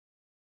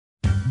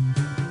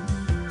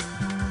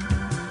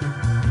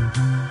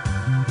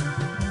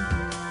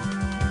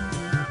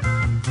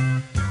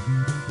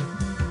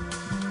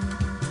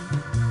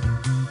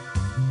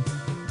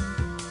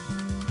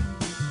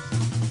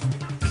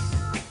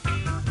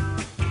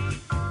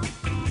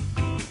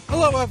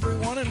Hello,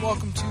 everyone, and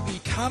welcome to the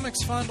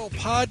Comics Fondle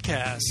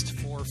podcast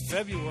for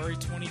February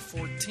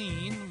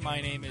 2014.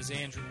 My name is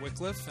Andrew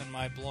Wycliffe, and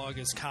my blog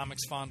is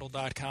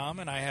comicsfondle.com,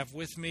 and I have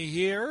with me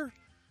here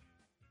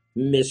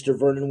Mr.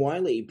 Vernon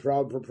Wiley,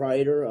 proud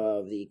proprietor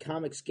of the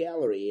Comics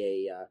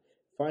Gallery, a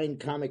fine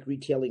comic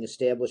retailing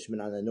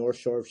establishment on the North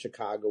Shore of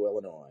Chicago,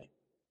 Illinois.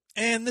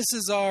 And this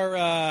is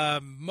our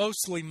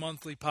mostly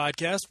monthly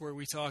podcast where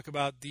we talk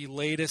about the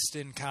latest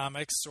in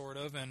comics, sort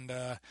of, and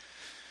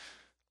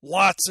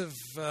lots of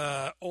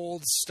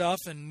old stuff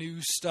and new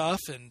stuff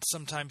and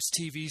sometimes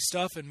TV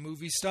stuff and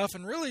movie stuff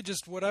and really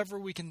just whatever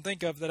we can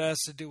think of that has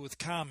to do with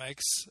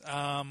comics.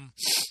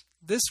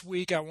 This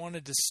week I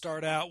wanted to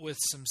start out with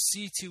some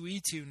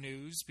C2E2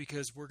 news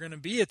because we're going to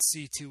be at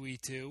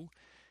C2E2.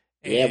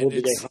 Yeah, we'll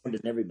be there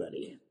hounding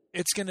everybody.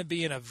 It's going to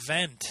be an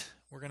event.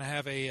 We're going to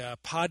have a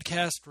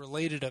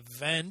podcast-related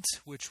event,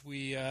 which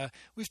we've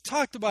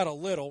talked about a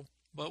little,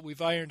 but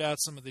we've ironed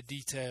out some of the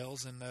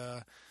details, and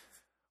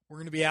we're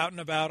going to be out and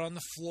about on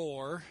the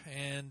floor,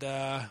 and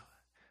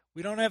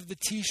we don't have the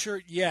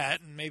T-shirt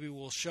yet, and maybe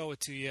we'll show it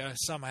to you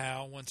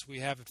somehow once we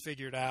have it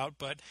figured out.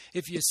 But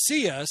if you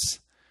see us,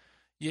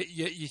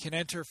 you can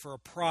enter for a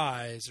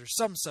prize or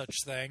some such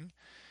thing.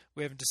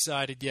 We haven't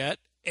decided yet,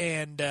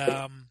 and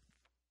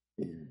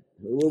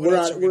we're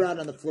out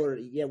on the floor.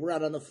 Yeah, we're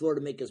out on the floor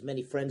to make as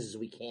many friends as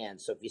we can.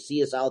 So if you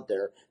see us out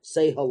there,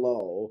 say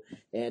hello,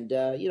 and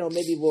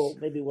maybe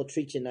we'll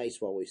treat you nice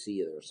while we see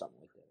you or something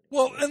like that.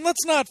 Well, and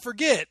let's not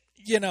forget,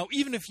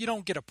 even if you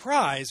don't get a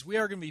prize, we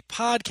are going to be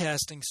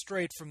podcasting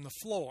straight from the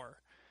floor.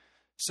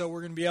 So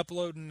we're going to be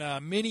uploading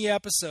mini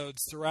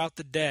episodes throughout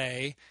the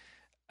day.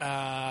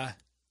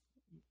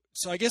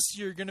 So I guess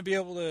you're going to be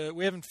able to,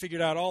 we haven't figured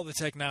out all the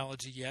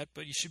technology yet,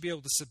 but you should be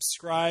able to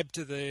subscribe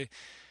to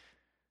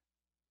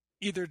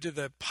either to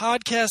the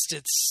podcast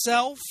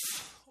itself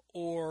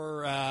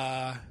or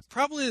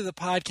probably the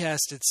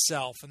podcast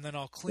itself, and then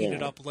I'll clean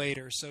it up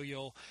later. So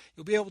you'll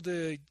be able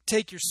to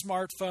take your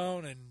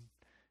smartphone and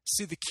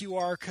see the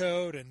QR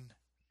code and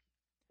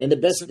the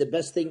best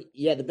thing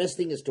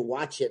is to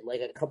watch it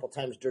like a couple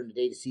times during the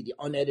day to see the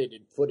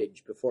unedited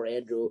footage before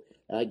Andrew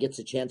gets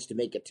a chance to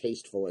make it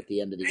tasteful at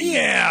the end of the evening.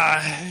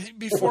 Yeah,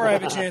 before I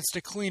have a chance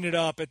to clean it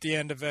up at the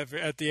end of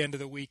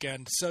the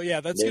weekend. So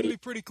yeah, that's going to be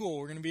pretty cool.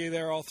 We're going to be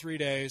there all 3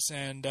 days,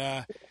 and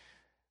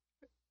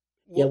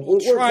we'll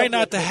try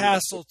not to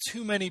hassle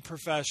too many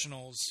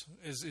professionals.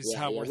 Is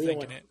how we're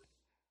thinking it.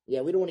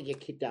 Yeah, we don't want to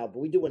get kicked out, but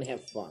we do want to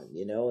have fun, and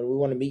we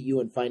want to meet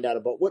you and find out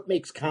about what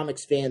makes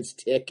comics fans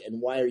tick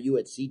and why are you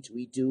at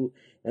C2E2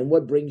 and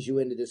what brings you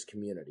into this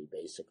community,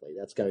 basically.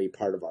 That's going to be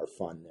part of our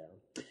fun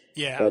there.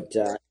 Yeah.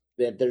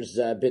 But there's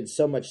been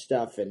so much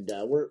stuff, and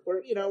we're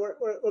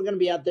going to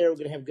be out there. We're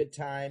going to have a good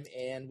time,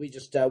 and we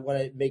just want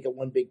to make it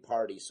one big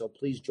party. So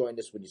please join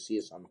us when you see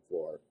us on the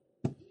floor.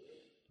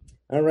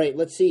 All right,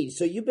 let's see.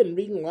 So you've been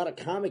reading a lot of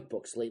comic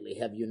books lately,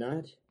 have you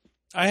not?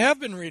 I have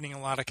been reading a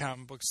lot of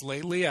comic books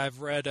lately. I've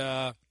read,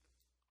 let's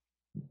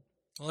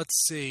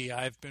see,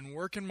 I've been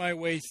working my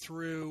way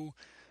through,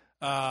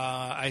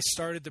 I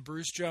started the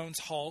Bruce Jones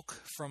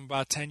Hulk from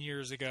about 10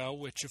 years ago,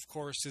 which of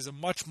course is a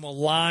much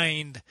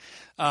maligned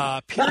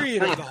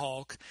period of the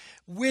Hulk,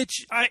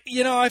 which I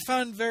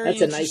found very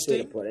interesting. That's a nice way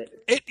to put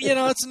it.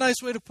 It's a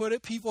nice way to put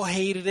it. People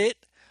hated it.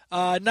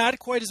 Not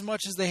quite as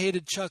much as they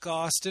hated Chuck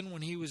Austin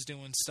when he was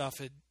doing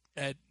stuff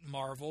at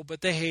Marvel,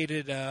 but they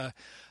hated the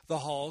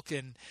Hulk.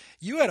 And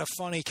you had a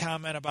funny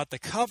comment about the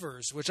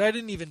covers, which I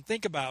didn't even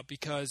think about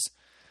because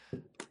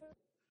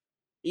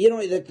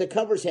the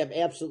covers have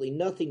absolutely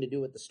nothing to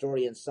do with the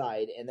story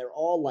inside, and they're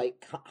all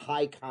like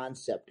high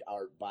concept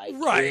art by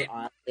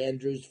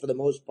Andrews for the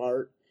most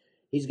part.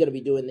 He's going to be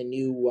doing the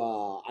new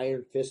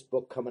Iron Fist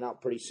book coming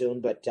out pretty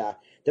soon, but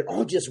they're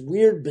all just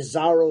weird,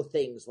 bizarro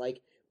things.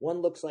 Like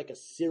one looks like a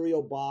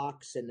cereal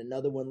box, and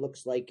another one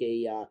looks like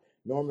a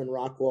Norman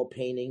Rockwell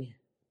painting.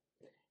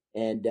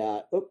 And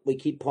we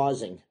keep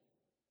pausing.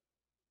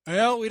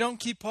 Well, we don't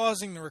keep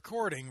pausing the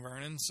recording,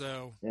 Vernon.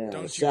 So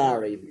don't you?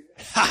 Sorry.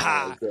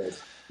 Good.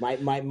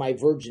 My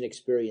virgin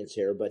experience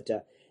here, but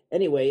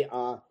anyway,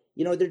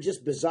 they're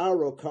just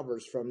bizarro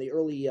covers from the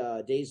early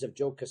days of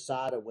Joe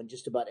Quesada, when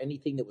just about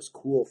anything that was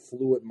cool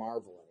flew at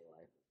Marvel.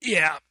 Anyway.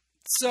 Yeah.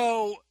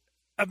 So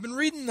I've been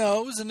reading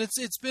those, and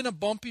it's been a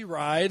bumpy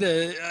ride,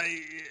 a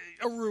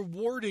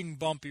rewarding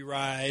bumpy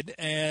ride,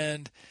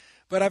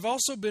 but I've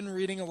also been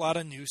reading a lot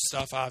of new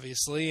stuff,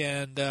 obviously,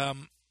 and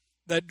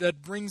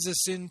that brings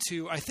us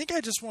into, I think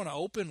I just want to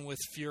open with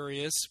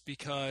Furious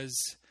because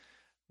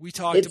we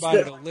talked about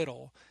it a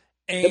little.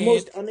 And the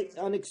most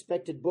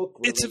unexpected book.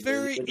 Really, it's a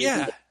very,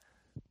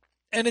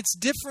 and it's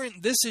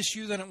different this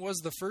issue than it was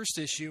the first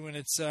issue, and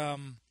it's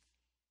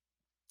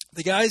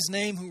the guy's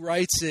name who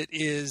writes it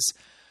is,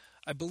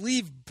 I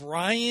believe,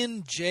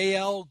 Brian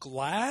J.L.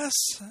 Glass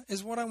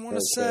is what I want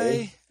to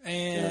say.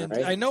 And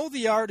I know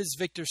the art is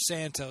Victor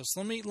Santos.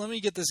 Let me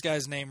get this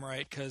guy's name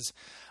right because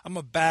I'm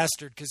a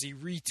bastard because he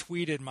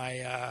retweeted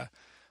my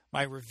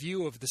my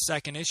review of the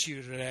second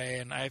issue today,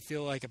 and I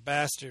feel like a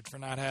bastard for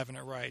not having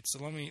it right.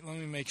 So let me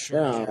make sure.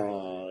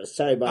 Oh,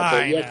 sorry about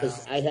that. Yeah,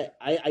 because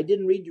I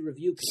didn't read your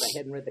review because I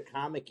hadn't read the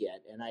comic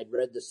yet, and I'd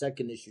read the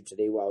second issue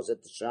today while I was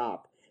at the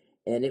shop,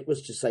 and it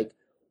was just like,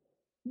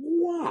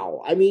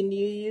 wow. I mean,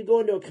 you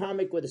go into a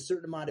comic with a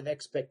certain amount of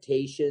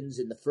expectations.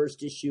 In the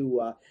first issue,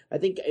 I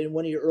think in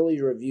one of your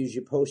earlier reviews,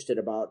 you posted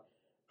about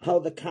how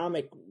the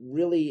comic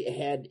really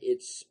had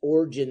its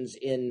origins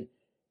in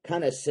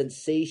kind of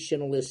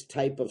sensationalist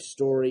type of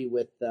story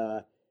with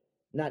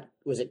not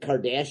was it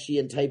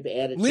Kardashian type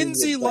attitude?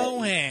 Lindsay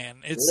Lohan.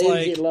 It's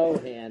Lindsay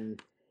Lohan.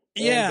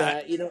 Yeah,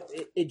 and,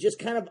 it just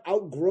kind of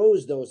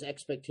outgrows those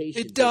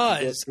expectations. It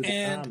does,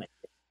 and comic.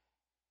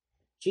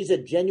 She's a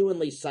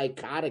genuinely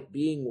psychotic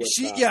being. With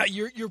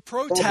your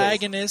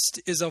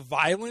protagonist is a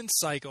violent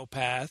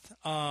psychopath.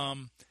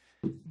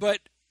 But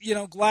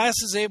Glass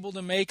is able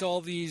to make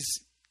all these.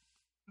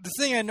 The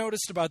thing I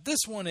noticed about this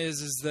one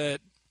is that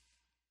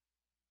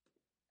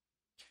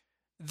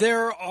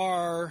there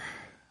are.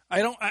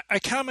 I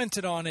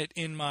commented on it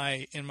in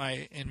my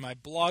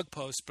blog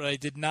post, but I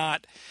did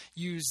not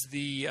use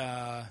the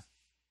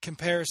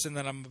comparison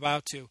that I'm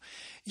about to.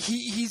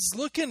 He's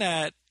looking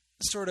at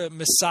sort of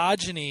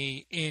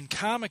misogyny in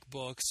comic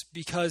books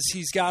because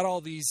he's got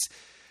all these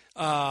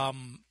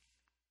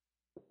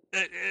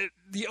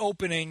the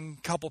opening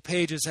couple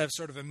pages have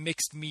sort of a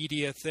mixed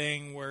media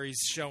thing where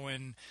he's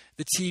showing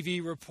the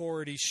TV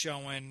report, he's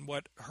showing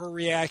what her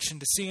reaction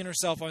to seeing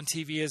herself on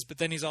TV is, but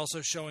then he's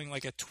also showing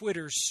like a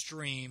Twitter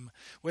stream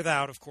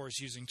without, of course,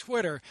 using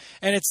Twitter.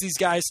 And it's these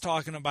guys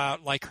talking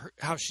about like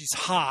how she's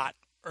hot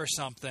or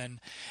something.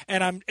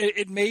 And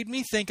it made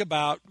me think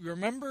about,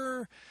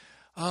 remember,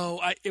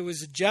 it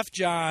was a Jeff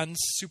Johns,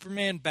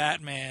 Superman,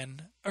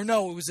 Batman, or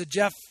no, it was a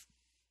Jeff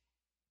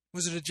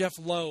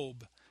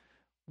Loeb,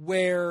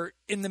 where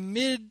in the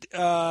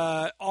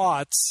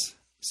mid-aughts,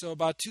 so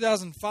about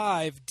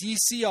 2005,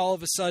 DC all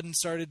of a sudden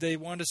they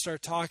wanted to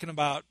start talking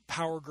about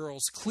Power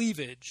Girl's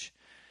cleavage.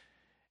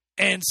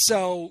 And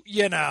so,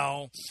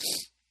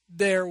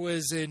 there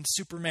was in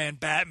Superman,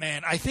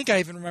 Batman, I think I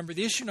even remember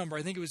the issue number,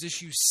 I think it was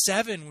issue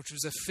 7, which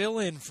was a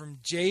fill-in from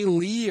Jay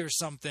Lee or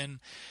something,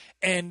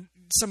 and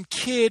some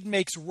kid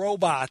makes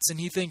robots and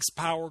he thinks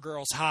Power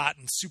Girl's hot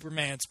and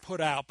Superman's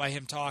put out by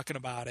him talking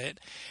about it.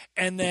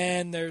 And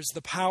then there's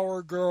the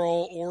Power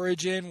Girl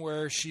origin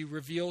where she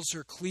reveals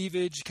her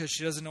cleavage because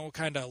she doesn't know what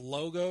kind of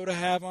logo to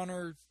have on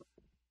her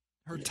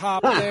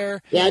top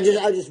there. Yeah, I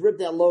just ripped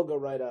that logo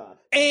right off.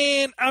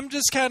 And I'm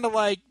just kind of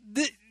like,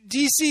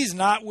 DC's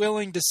not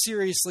willing to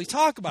seriously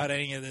talk about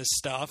any of this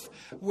stuff,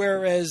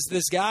 whereas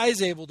this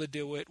guy's able to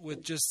do it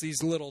with just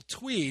these little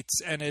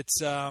tweets, and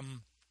it's out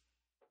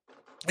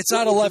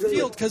of left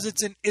field because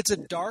it's a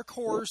Dark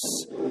Horse,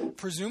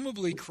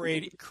 presumably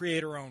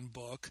create her own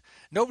book.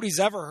 Nobody's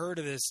ever heard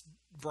of this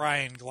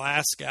Brian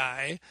Glass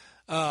guy.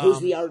 Who's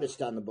the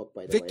artist on the book,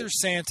 by the way? Victor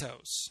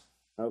Santos.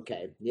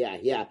 Okay,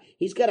 yeah.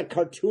 He's got a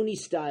cartoony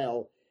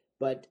style,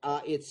 but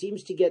it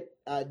seems to get,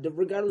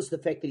 regardless of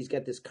the fact that he's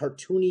got this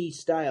cartoony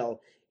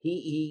style,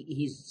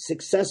 he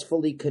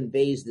successfully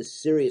conveys the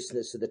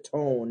seriousness of the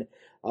tone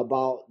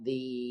about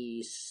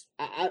the.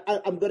 I'm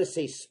not going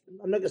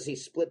to say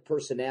split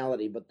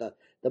personality, but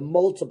the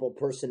multiple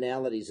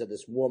personalities of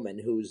this woman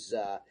who's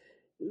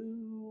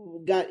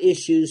got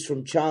issues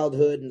from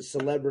childhood and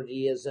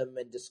celebrityism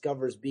and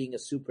discovers being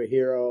a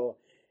superhero.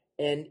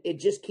 And it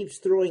just keeps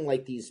throwing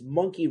like these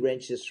monkey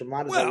wrenches from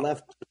out of the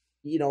left,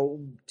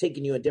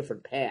 taking you in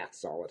different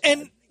paths all the time.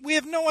 And we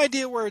have no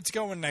idea where it's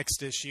going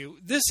next issue.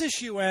 This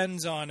issue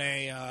ends on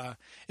it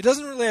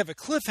doesn't really have a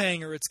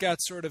cliffhanger. It's got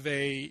sort of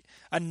a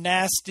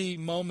nasty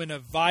moment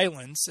of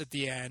violence at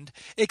the end,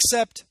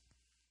 except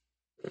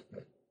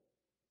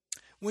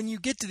when you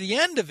get to the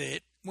end of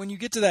it, when you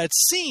get to that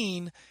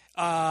scene,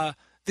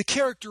 the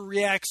character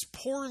reacts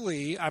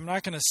poorly. I'm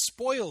not going to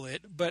spoil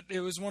it, but it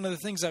was one of the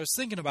things I was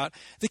thinking about.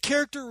 The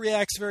character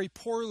reacts very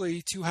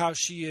poorly to how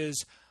she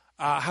is,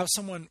 how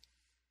someone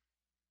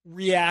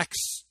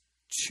reacts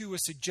to a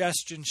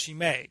suggestion she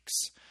makes.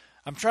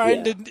 I'm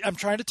trying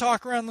to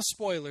talk around the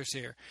spoilers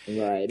here.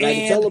 Right.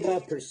 It's all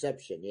about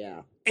perception,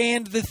 yeah.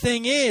 And the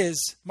thing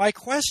is, my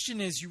question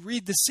is, you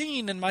read the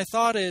scene, and my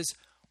thought is,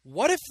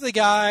 what if the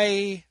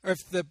guy, or if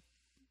the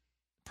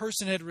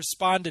person had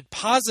responded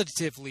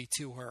positively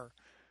to her?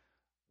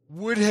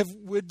 Would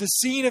the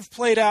scene have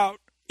played out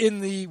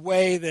in the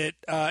way that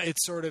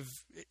it's sort of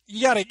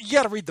you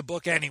gotta read the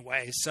book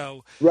anyway,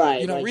 so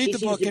read the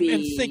book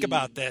and think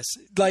about this.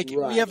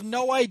 We have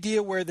no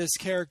idea where this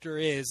character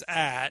is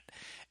at,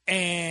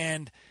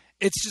 and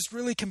it's just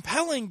really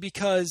compelling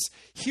because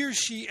here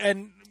she,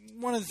 and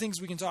one of the things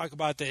we can talk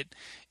about that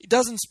it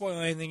doesn't spoil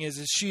anything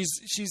is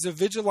she's a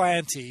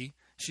vigilante.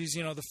 She's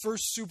the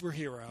first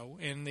superhero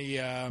in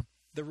the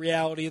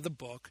reality of the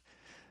book.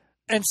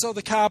 And so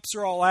the cops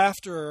are all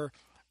after her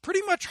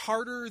pretty much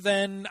harder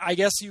than I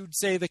guess you'd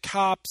say the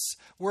cops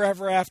were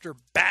ever after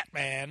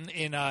Batman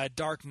in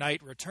Dark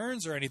Knight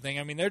Returns or anything.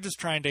 I mean, they're just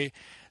trying to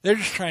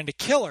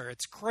kill her.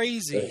 It's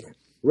crazy.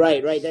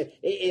 Right, right.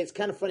 It's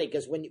kind of funny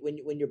because when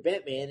you're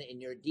Batman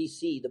and you're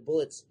DC, the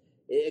bullets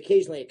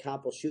occasionally a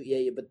cop will shoot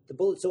you, but the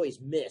bullets always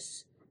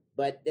miss.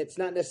 But it's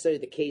not necessarily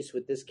the case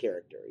with this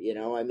character.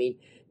 I mean,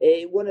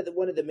 one of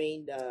the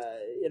main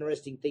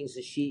interesting things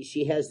is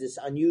she has this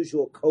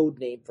unusual code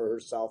name for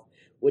herself,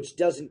 which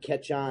doesn't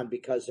catch on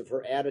because of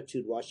her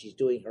attitude while she's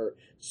doing her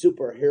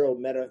superhero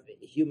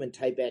meta-human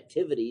type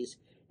activities,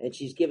 and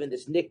she's given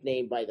this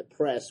nickname by the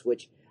press,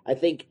 which I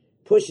think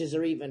pushes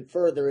her even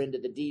further into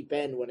the deep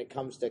end when it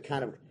comes to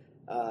kind of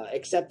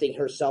accepting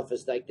herself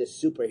as like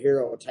this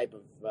superhero type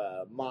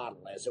of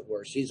model, as it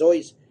were. She's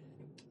always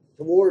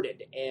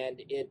thwarted,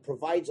 and it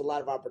provides a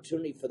lot of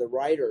opportunity for the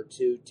writer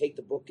to take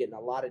the book in a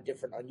lot of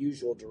different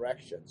unusual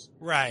directions.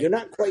 Right. You're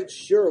not quite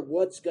sure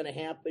what's going to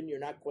happen. You're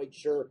not quite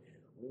sure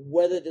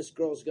whether this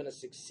girl's going to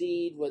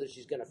succeed, whether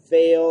she's going to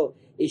fail.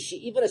 Is she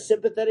even a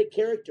sympathetic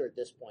character at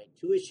this point?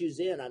 2 issues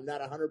in, I'm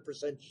not 100%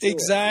 sure.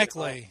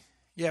 Exactly.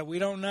 Yeah, we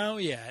don't know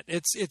yet.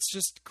 It's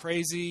just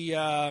crazy.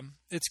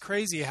 It's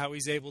crazy how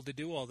he's able to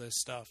do all this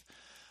stuff.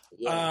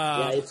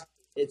 Yeah,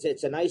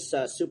 it's a nice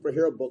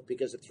superhero book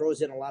because it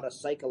throws in a lot of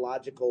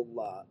psychological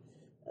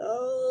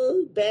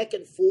back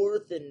and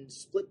forth and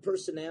split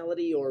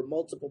personality or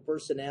multiple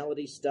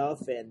personality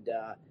stuff, and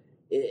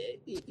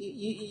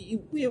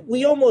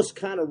we almost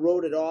kind of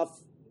wrote it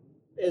off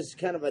as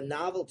kind of a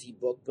novelty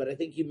book, but I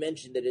think you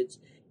mentioned that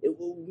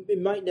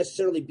it might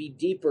necessarily be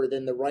deeper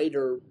than the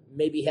writer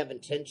maybe have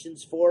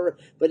intentions for.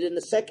 But in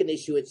the second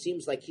issue, it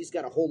seems like he's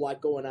got a whole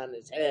lot going on in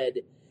his head,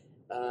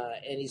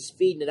 and he's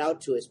feeding it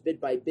out to us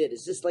bit by bit.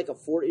 Is this like a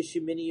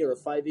 4-issue mini or a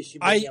 5-issue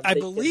mini? I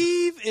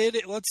believe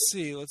it. Let's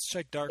see. Let's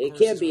check Dark Horse's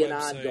It can't be an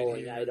website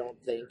ongoing. here. I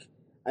don't think.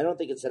 I don't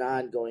think it's an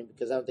ongoing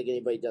because I don't think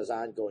anybody does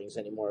ongoings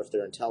anymore if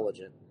they're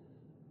intelligent.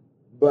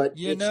 But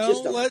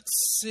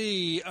let's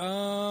see.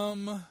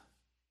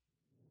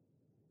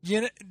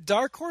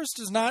 Dark Horse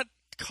does not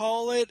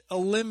call it a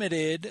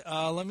limited.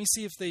 Let me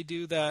see if they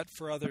do that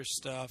for other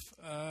stuff.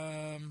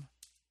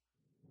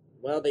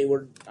 Well, they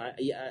were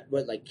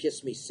like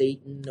Kiss Me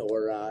Satan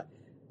or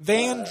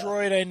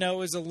Vandroid. I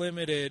know is a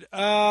limited.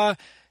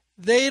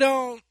 They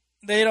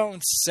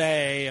don't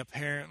say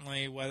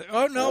apparently whether.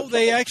 Oh no, Okay.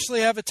 they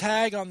actually have a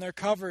tag on their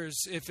covers.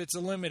 If it's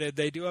a limited,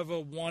 they do have a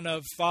 1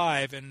 of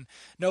 5, and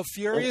no,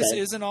 Furious Okay.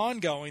 is an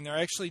ongoing. They're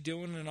actually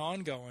doing an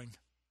ongoing.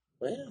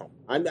 Well,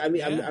 I'm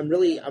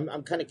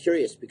kind of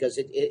curious because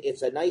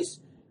it's a nice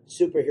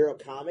superhero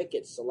comic.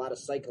 It's a lot of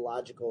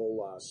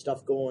psychological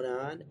stuff going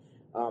on.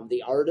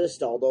 The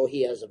artist, although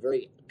he has a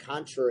very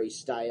contrary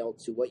style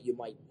to what you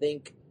might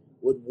think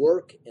would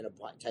work in a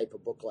type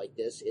of book like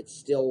this, it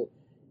still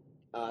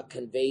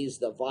conveys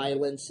the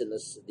violence and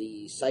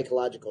the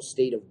psychological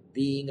state of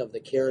being of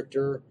the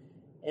character.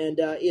 And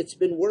it's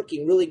been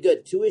working really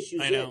good. 2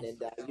 issues in,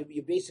 and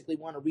you basically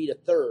want to read a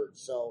third.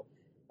 So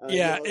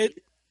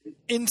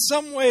in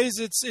some ways,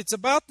 it's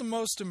about the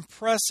most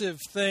impressive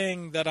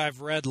thing that I've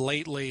read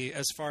lately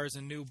as far as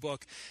a new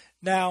book.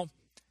 Now,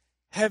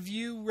 have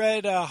you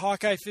read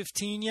Hawkeye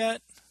 15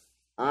 yet?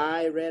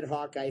 I read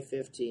Hawkeye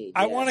 15.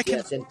 I want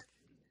to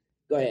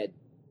go ahead.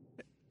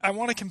 I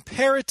want to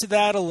compare it to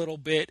that a little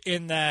bit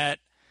in that.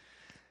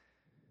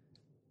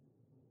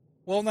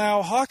 Well,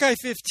 now Hawkeye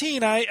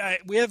 15,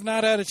 we have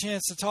not had a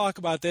chance to talk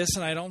about this,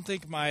 and I don't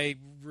think my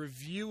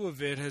review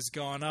of it has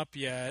gone up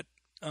yet.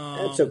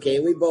 That's okay.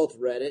 We both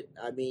read it.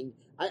 I mean,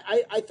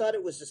 I thought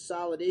it was a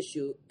solid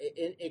issue,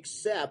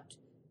 except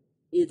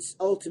it's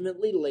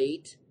ultimately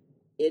late.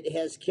 It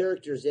has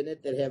characters in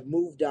it that have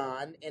moved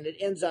on, and it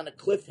ends on a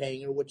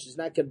cliffhanger, which is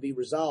not going to be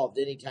resolved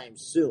anytime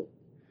soon.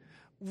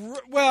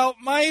 Well,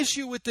 my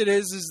issue with it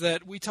is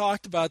that we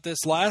talked about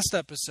this last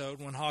episode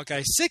when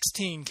Hawkeye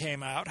 16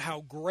 came out,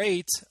 how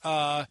great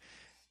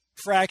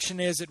Fraction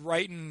is at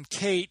writing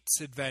Kate's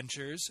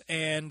adventures,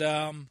 and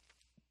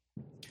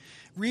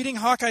reading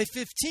Hawkeye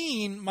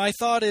 15, my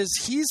thought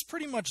is he's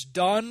pretty much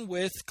done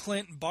with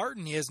Clint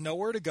Barton. He has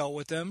nowhere to go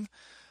with him.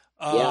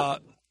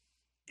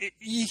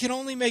 You can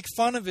only make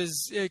fun of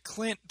his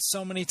Clint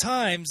so many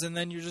times, and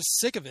then you're just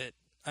sick of it.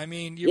 I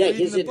mean, you're reading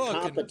his the book.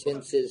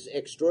 Incompetence is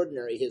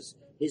extraordinary. His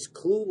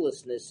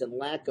cluelessness and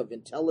lack of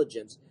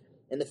intelligence,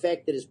 and the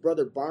fact that his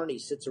brother Barney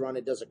sits around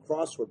and does a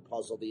crossword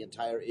puzzle the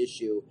entire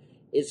issue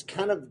is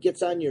kind of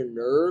gets on your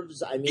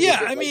nerves. I mean,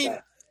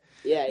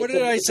 what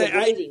did I say? A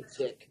writing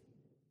tick.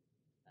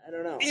 I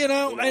don't know.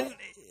 And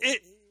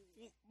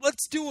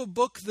let's do a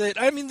book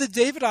that, I mean, the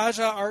David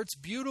Aja art's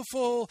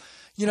beautiful.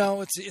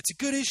 It's a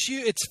good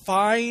issue. It's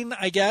fine,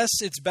 I guess.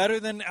 It's better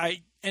than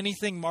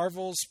anything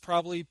Marvel's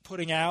probably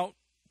putting out,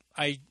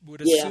 I would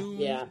assume.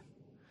 Yeah.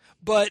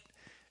 But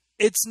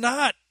it's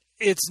not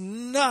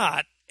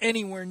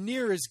anywhere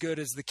near as good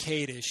as the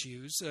Kate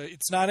issues.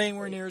 It's not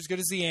anywhere near as good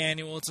as the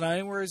annual. It's not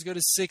anywhere as good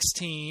as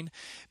 16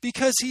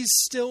 because he's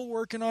still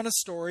working on a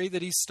story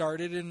that he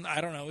started in, I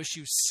don't know,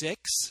 issue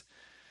 6.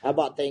 How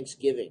about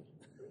Thanksgiving?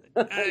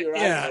 Or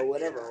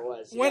whatever it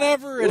was.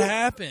 Whenever it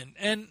happened.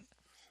 And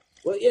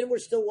we're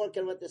still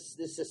working with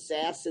this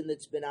assassin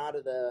that's been out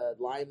of the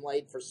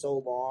limelight for so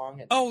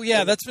long.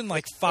 That's been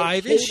like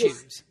 5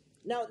 issues.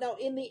 Now,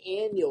 in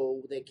the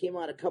annual that came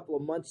out a couple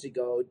of months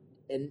ago,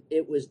 and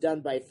it was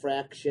done by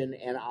Fraction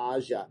and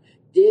Aja.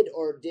 Did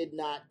or did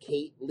not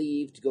Kate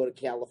leave to go to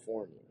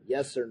California?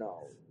 Yes or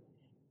no?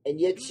 And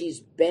yet she's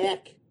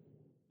back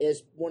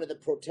as one of the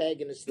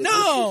protagonists.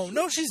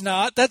 No, she's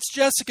not. That's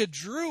Jessica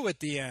Drew at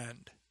the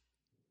end.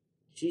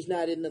 She's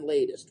not in the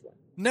latest one.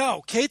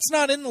 No, Kate's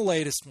not in the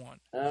latest one.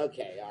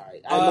 Okay, all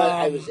right.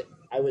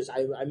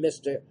 I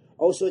missed her.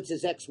 Oh, so it's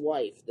his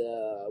ex-wife.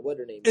 What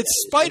her name? It's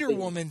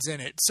Spider-Woman's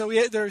in it. So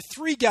there are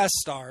 3 guest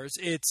stars.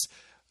 It's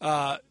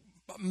Mockingjay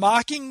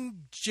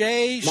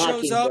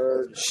shows up.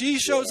 She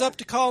shows up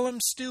to call him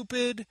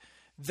stupid.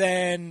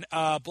 Then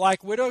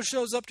Black Widow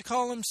shows up to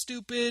call him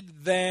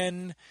stupid.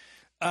 Then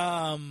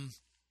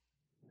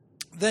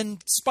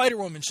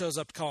Spider-Woman shows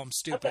up to call him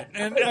stupid.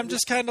 And I'm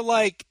just kind of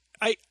like,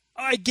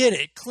 I get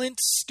it.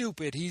 Clint's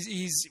stupid.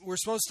 We're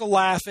supposed to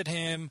laugh at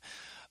him,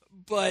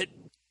 but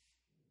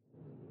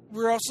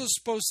we're also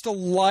supposed to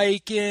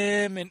like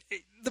him. And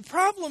the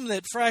problem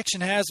that Fraction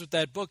has with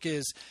that book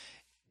is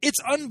it's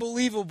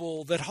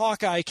unbelievable that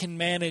Hawkeye can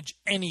manage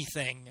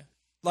anything.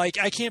 Like,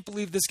 I can't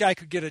believe this guy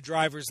could get a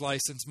driver's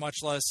license,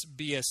 much less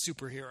be a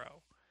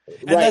superhero.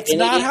 And that's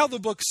not how the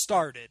book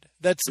started.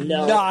 That's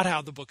not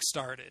how the book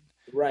started.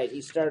 Right.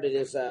 He started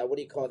as,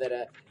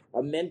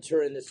 a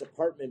mentor in this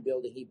apartment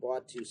building he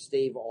bought to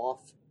stave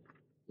off,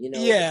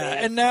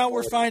 and now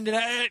we're finding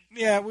out.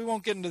 Yeah, we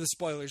won't get into the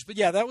spoilers, but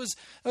yeah, that was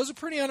a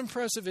pretty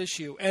unimpressive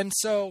issue, and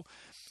so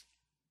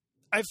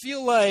I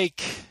feel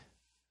like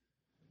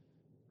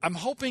I'm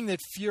hoping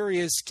that Fury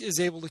is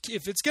able to.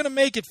 If it's going to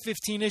make it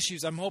 15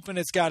 issues, I'm hoping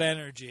it's got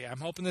energy. I'm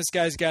hoping this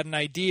guy's got an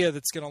idea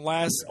that's going to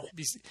last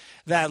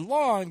that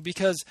long,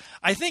 because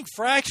I think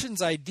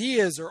Fraction's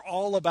ideas are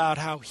all about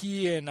how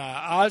he and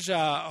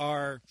Aja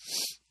are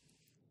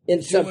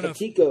in San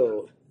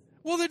Francisco.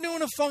 Well, they're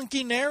doing a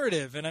funky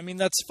narrative, and I mean,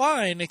 that's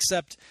fine,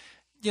 except,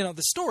 the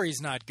story's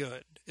not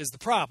good, is the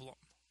problem.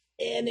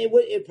 And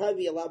it'd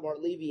probably be a lot more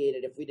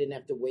alleviated if we didn't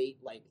have to wait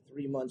like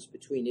 3 months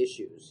between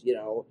issues,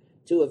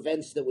 to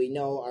events that we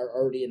know are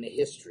already in the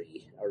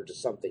history or to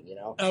something,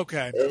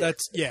 Okay,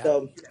 that's, yeah.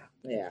 So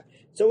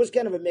it was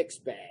kind of a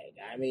mixed bag.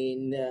 I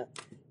mean,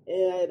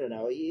 I don't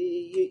know.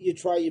 You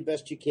try your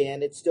best you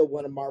can. It's still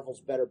one of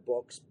Marvel's better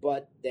books,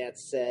 but that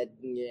said,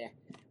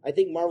 I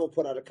think Marvel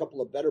put out a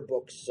couple of better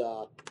books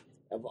of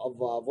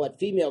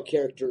female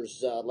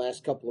characters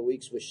last couple of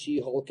weeks with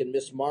She-Hulk and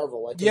Miss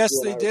Marvel. I think yes,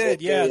 they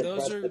did. Yeah,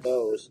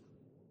 those.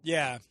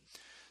 Yeah.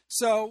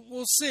 So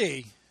we'll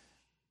see.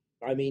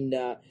 I mean,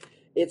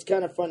 it's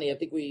kind of funny. I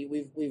think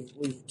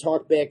we've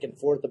talked back and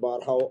forth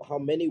about how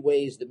many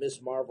ways the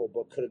Miss Marvel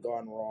book could have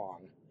gone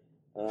wrong.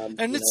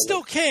 And it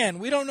still can.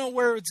 We don't know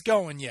where it's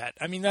going yet.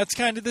 I mean, that's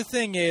kind of the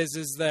thing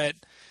is that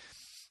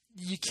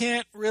you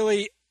can't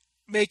really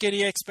make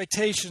any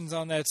expectations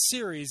on that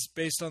series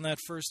based on that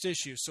first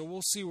issue. So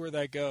we'll see where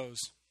that goes.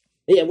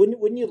 Yeah,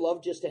 wouldn't you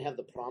love just to have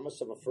the promise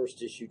of a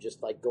first issue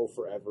just like go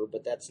forever?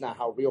 But that's not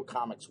how real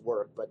comics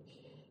work. But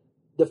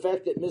the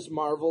fact that Ms.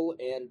 Marvel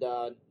and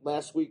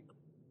last week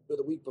or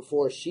the week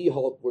before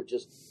She-Hulk were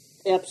just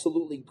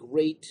absolutely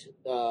great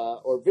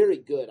or very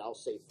good, I'll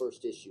say,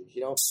 first issues.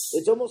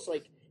 It's almost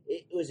like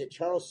it was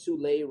Charles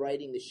Soule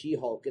writing the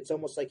She-Hulk. It's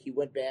almost like he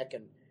went back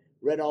and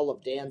read all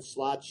of Dan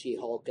Slott's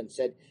She-Hulk and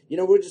said,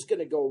 we're just going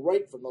to go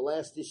right from the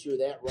last issue of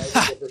that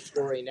right into her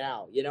story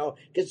now,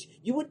 because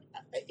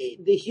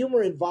the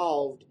humor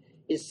involved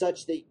is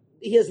such that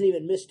he hasn't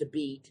even missed a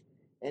beat,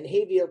 and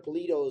Javier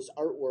Polito's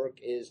artwork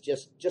is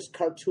just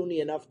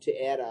cartoony enough to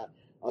add a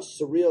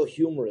surreal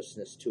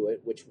humorousness to it,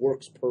 which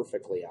works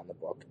perfectly on the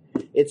book.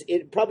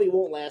 It probably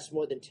won't last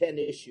more than 10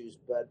 issues,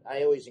 but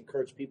I always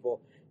encourage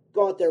people,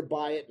 go out there,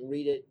 buy it, and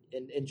read it,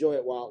 and enjoy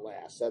it while it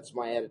lasts. That's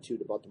my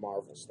attitude about the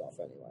Marvel stuff,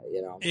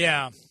 anyway.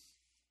 Yeah.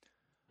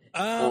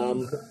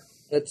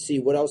 Let's see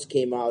what else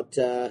came out.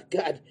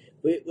 God,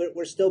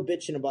 we're still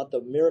bitching about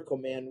the Miracle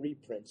Man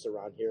reprints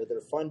around here.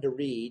 They're fun to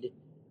read.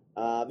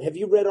 Have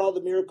you read all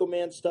the Miracle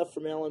Man stuff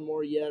from Alan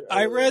Moore yet?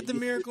 I read the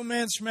Miracle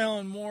Mans from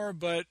Alan Moore,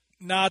 but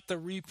not the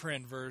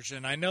reprint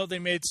version. I know they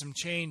made some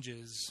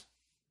changes.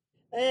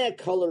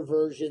 Color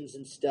versions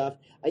and stuff.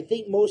 I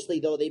think mostly,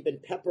 though, they've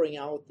been peppering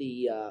out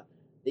the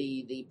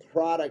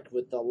product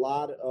with a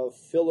lot of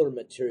filler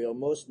material,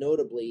 most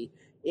notably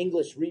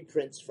English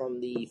reprints from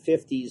the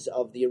 50s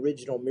of the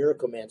original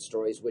Miracle Man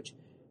stories, which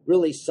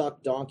really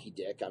suck donkey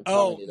dick. I'm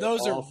telling you,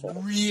 those awful.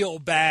 Are real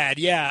bad.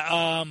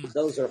 Yeah.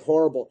 Those are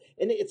horrible.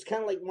 And it's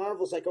kind of like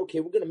Marvel's like,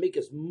 okay, we're going to make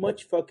as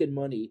much fucking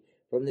money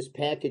from this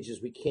package as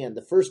we can.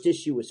 The first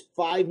issue was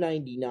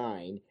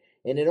 $5.99,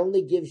 and it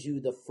only gives you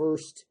the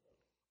first,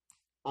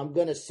 I'm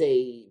going to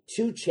say,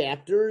 2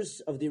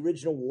 chapters of the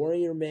original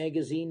Warrior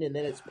magazine, and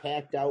then it's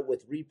packed out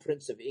with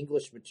reprints of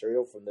English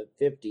material from the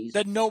 50s.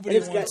 That nobody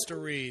wants to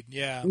read,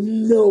 yeah.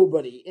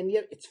 Nobody. And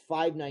yet it's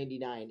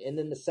 $5.99. And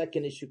then the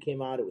second issue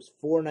came out, it was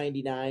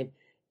 $4.99.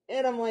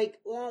 And I'm like,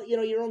 well,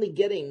 you're only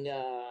getting,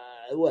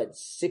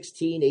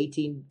 16,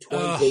 18,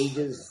 20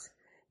 pages.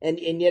 And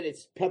yet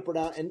it's peppered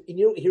out. And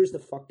here's the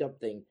fucked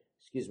up thing.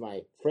 Excuse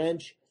my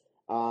French.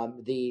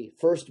 The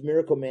first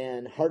Miracle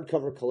Man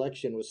hardcover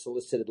collection was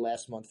solicited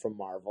last month from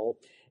Marvel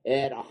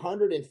at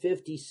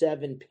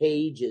 157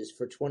 pages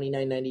for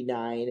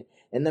 $29.99.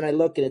 And then I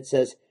look and it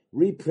says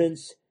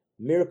reprints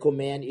Miracle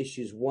Man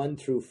issues 1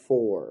 through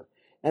 4.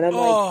 And I'm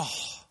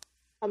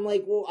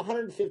like, well,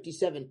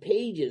 157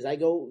 pages. I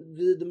go,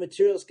 the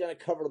material's going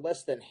to cover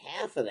less than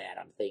half of that,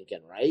 I'm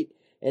thinking, right?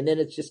 And then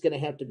it's just going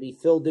to have to be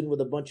filled in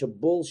with a bunch of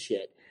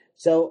bullshit.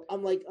 So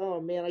I'm like, oh,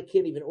 man, I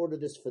can't even order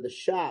this for the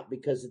shop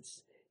because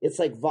it's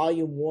like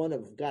volume 1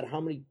 of, God,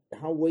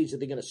 how ways are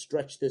they going to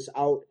stretch this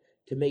out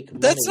to make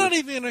money? That's not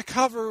even going to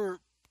cover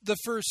the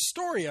first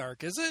story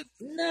arc, is it?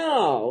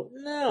 No.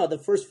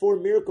 The first 4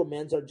 Miracle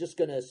Mans are just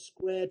going to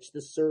scratch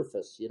the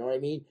surface. You know what I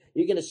mean?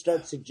 You're going to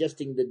start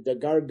suggesting the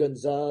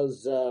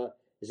Gargunza's,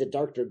 is it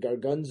Dr.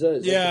 Gargunza?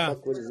 Is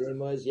that what his name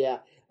was? Yeah.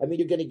 I mean,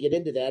 you're going to get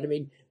into that. I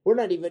mean, we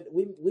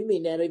may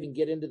not even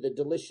get into the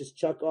delicious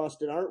Chuck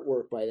Austin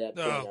artwork by that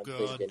point,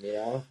 I'm thinking, you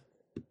know?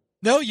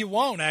 No, you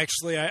won't,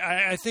 actually.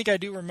 I think I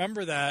do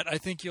remember that. I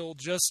think you'll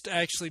just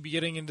actually be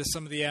getting into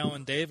some of the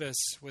Alan Davis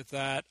with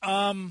that.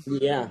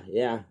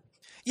 Yeah.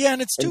 Yeah,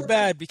 and it's too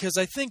bad because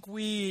I think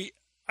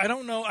I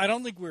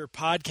don't think we were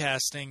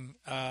podcasting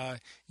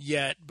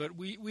yet, but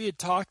we had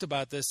talked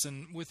about this,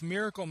 and with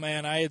Miracle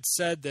Man, I had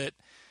said that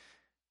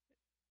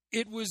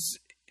it was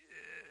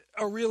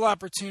a real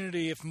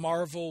opportunity if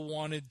Marvel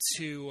wanted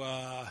to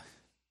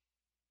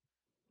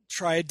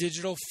try a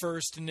digital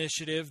first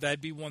initiative.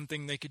 That'd be one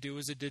thing they could do,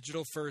 is a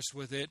digital first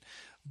with it.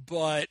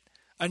 But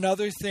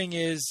another thing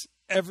is,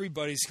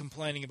 everybody's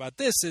complaining about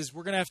this, is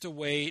we're going to have to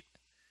wait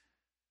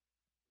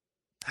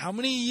how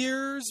many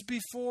years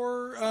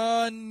before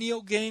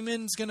Neil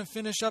Gaiman's going to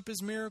finish up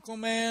his Miracle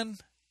Man?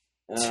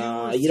 2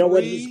 or 3? You know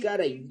what? He's got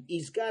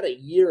a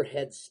year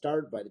head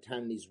start by the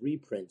time these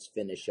reprints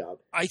finish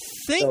up. I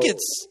think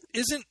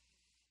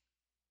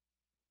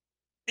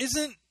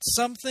isn't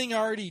something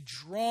already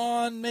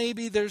drawn?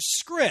 Maybe there's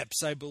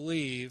scripts, I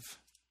believe.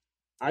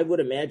 I would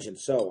imagine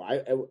so.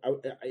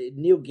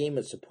 Neil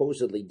Gaiman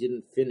supposedly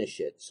didn't finish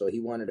it, so he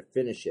wanted to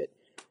finish it.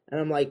 And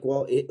I'm like,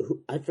 well,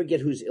 I forget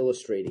who's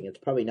illustrating. It's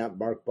probably not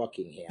Mark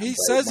Buckingham. He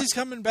says he's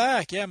coming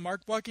back. Yeah,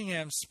 Mark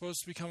Buckingham's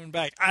supposed to be coming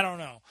back. I don't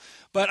know.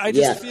 But I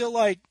just feel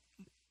like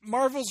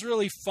Marvel's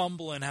really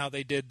fumbling how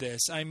they did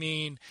this. I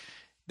mean,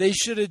 they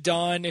should have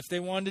done, if they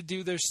wanted to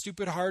do their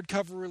stupid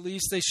hardcover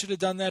release, they should have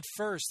done that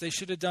first. They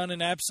should have done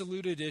an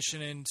absolute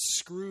edition and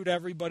screwed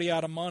everybody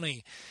out of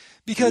money.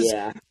 Because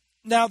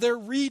now they're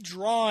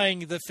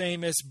redrawing the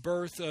famous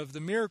Birth of the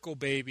Miracle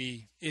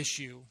Baby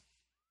issue.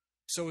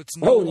 So it's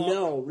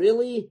no,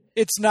 really?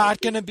 It's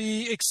not going to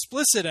be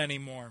explicit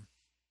anymore.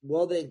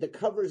 Well, the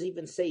covers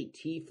even say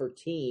T for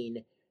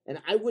teen,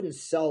 and I wouldn't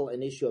sell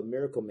an issue of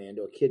Miracle Man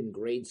to a kid in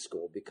grade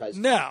school because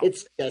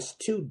it's just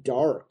too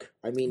dark.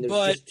 I mean,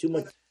 there's just too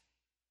much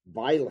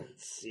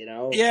violence, you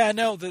know? Yeah,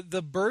 no,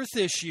 the birth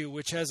issue,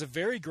 which has a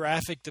very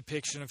graphic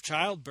depiction of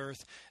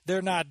childbirth,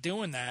 they're not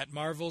doing that.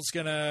 Marvel's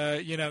going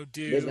to,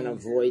 They're going to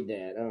avoid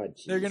that. Oh,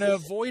 Jesus. They're going to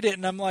avoid it,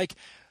 and I'm like,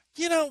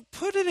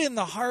 put it in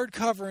the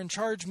hardcover and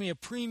charge me a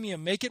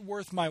premium. Make it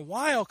worth my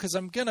while because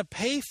I'm going to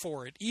pay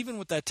for it, even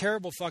with that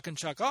terrible fucking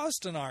Chuck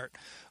Austin art.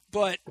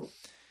 But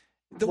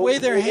the way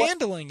they're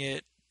handling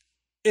it,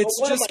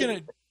 it's just going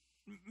to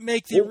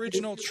make the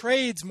original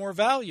trades more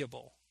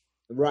valuable.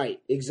 Right,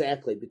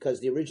 exactly, because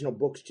the original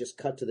books just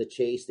cut to the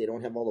chase. They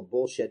don't have all the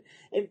bullshit.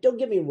 And don't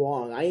get me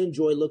wrong, I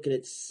enjoy looking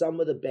at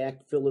some of the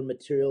back filler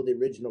material, the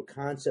original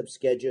concept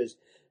sketches,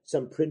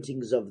 some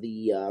printings of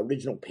the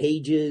original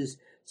pages,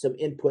 some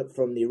input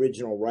from the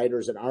original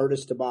writers and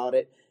artists about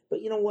it.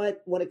 But you know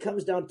what? When it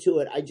comes down to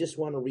it, I just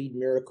want to read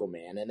Miracle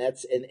Man, and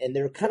and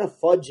they're kind of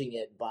fudging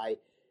it by,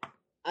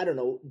 I don't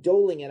know,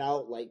 doling it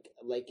out like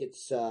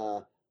it's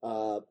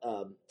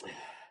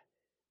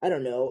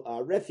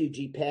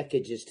refugee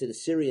packages to the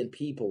Syrian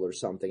people or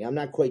something. I'm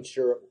not quite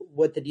sure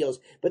what the deal is,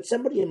 but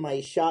somebody in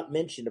my shop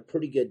mentioned a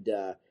pretty good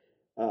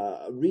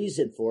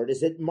reason for it is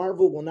that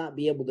Marvel will not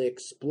be able to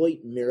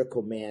exploit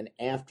Miracle Man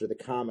after the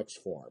comics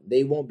form.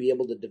 They won't be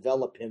able to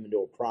develop him into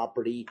a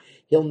property.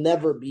 He'll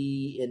never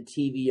be in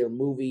TV or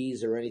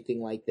movies or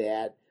anything like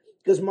that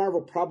because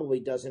Marvel probably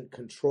doesn't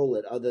control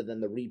it other than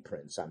the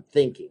reprints, I'm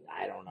thinking.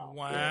 I don't know.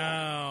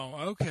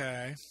 Wow.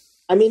 Okay.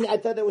 I mean, I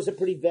thought that was a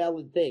pretty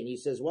valid thing. He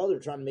says, well, they're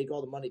trying to make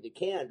all the money they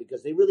can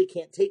because they really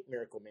can't take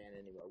Miracle Man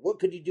anymore. What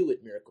could you do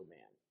with Miracle Man?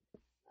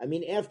 I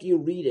mean, after you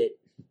read it,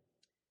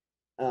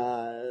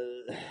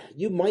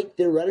 you might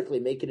theoretically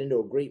make it into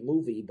a great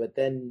movie, but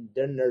then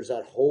there's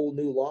that whole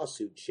new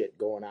lawsuit shit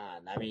going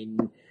on. I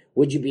mean,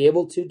 would you be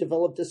able to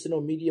develop this into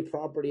a media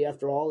property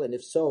after all? And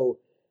if so,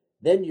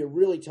 then you're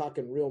really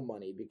talking real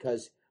money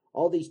because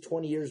all these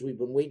 20 years we've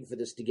been waiting for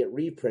this to get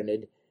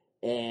reprinted,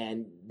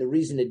 and the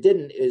reason it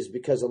didn't is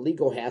because of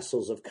legal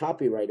hassles of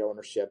copyright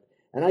ownership.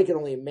 And I can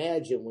only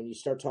imagine when you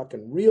start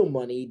talking real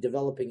money,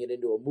 developing it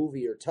into a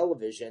movie or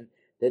television,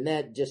 then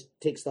that just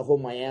takes the whole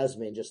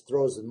miasma and just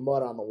throws the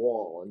mud on the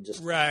wall and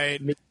just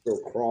makes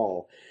it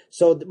crawl.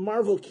 So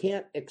Marvel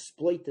can't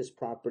exploit this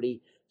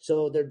property.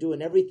 So they're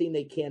doing everything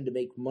they can to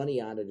make money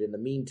on it in the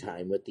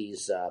meantime with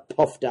these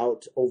puffed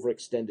out,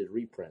 overextended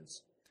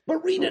reprints.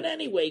 But read it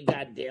anyway,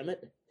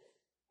 goddammit.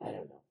 I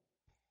don't know.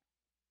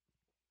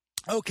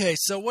 Okay,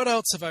 so what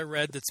else have I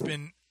read that's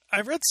been...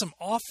 I've read some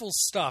awful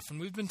stuff, and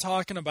we've been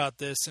talking about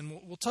this, and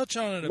we'll touch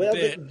on it a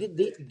bit.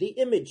 The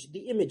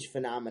image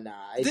phenomenon.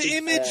 The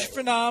image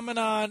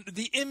phenomenon,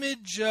 the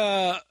image...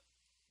 how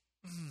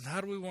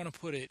do we want to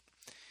put it?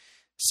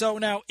 So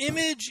now,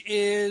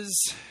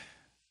 Image's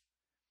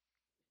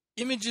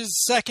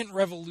second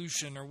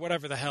revolution, or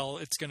whatever the hell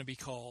it's going to be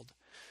called,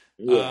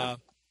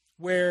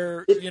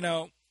 where,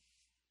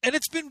 and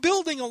it's been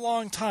building a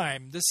long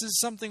time. This is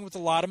something with a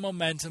lot of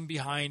momentum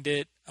behind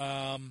it.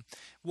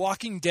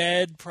 Walking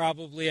Dead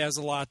probably has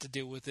a lot to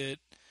do with it.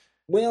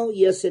 Well,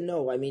 yes and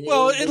no. I mean,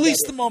 at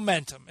least the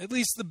momentum, at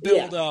least the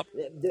build up,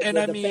 and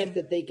the fact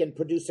that they can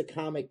produce a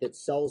comic that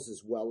sells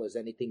as well as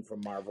anything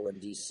from Marvel and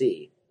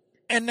DC.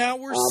 And now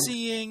we're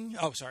seeing.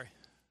 Oh, sorry.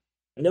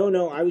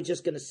 No. I was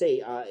just going to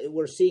say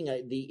we're seeing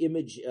the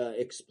Image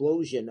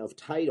explosion of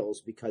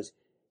titles because,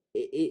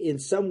 in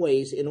some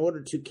ways, in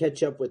order to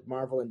catch up with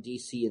Marvel and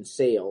DC in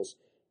sales,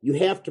 you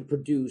have to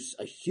produce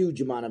a huge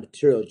amount of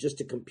material just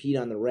to compete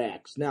on the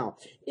racks. Now,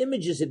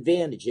 Image's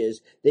advantage is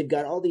they've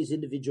got all these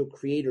individual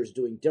creators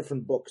doing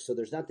different books, so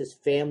there's not this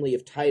family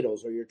of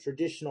titles or your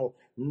traditional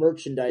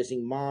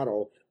merchandising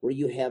model where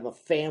you have a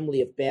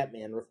family of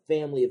Batman or a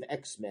family of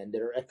X-Men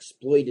that are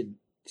exploited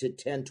to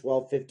 10,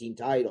 12, 15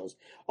 titles.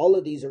 All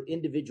of these are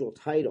individual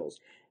titles.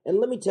 And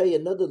let me tell you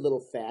another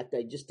little fact.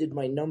 I just did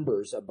my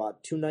numbers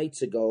about 2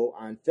 nights ago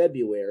on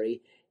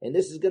February, and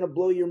this is going to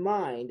blow your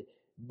mind,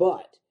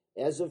 but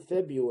as of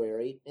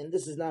February, and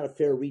this is not a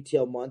fair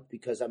retail month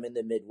because I'm in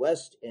the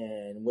Midwest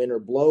and winter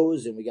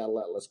blows and we got a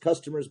lot less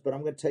customers, but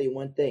I'm going to tell you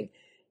one thing.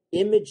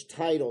 Image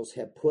titles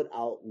have put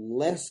out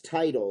less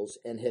titles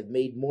and have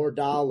made more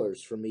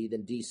dollars for me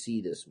than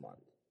DC this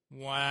month.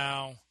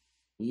 Wow.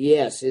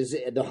 Yes,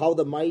 how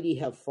the mighty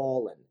have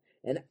fallen.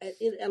 And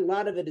a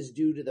lot of it is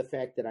due to the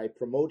fact that I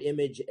promote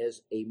Image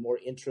as a more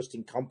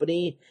interesting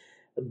company.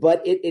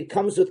 But it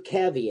comes with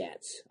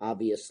caveats,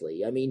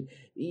 obviously. I mean,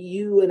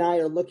 you and I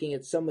are looking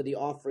at some of the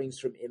offerings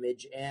from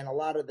Image, and a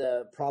lot of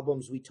the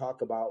problems we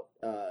talk about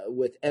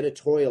with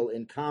editorial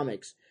in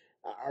comics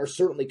are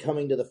certainly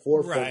coming to the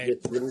forefront. Right.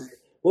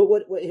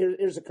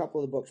 Here's a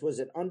couple of the books. Was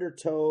it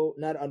Undertow?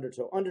 Not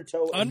Undertow.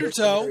 Undertow.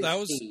 That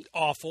was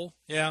awful.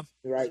 Yeah.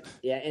 Right.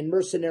 Yeah, and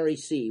Mercenary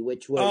Sea,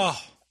 which was...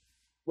 Oh.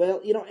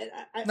 Well,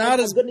 I'm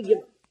going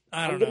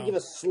to give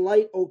a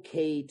slight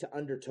okay to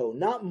Undertow.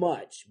 Not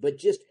much, but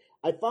just...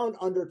 I found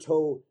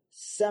Undertow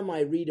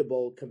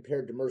semi-readable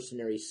compared to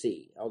Mercenary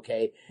Sea,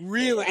 okay?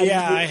 Really?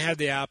 I had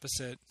the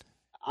opposite.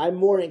 I'm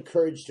more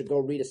encouraged to go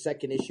read a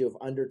second issue of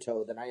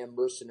Undertow than I am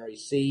Mercenary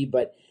Sea,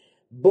 but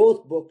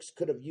both books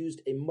could have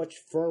used a much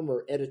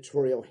firmer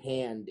editorial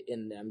hand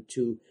in them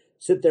to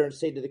sit there and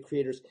say to the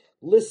creators,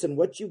 listen,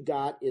 what you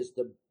got is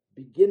the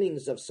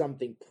beginnings of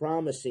something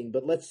promising,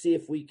 but let's see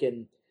if we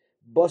can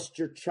bust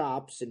your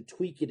chops and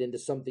tweak it into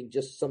something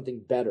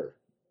better.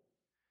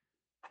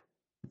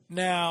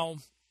 Now,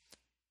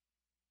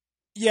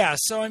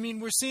 so I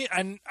mean, we're seeing,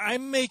 and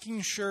I'm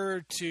making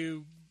sure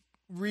to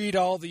read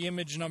all the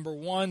Image number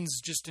ones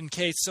just in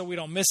case, so we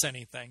don't miss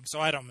anything. So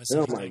I don't miss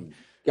anything.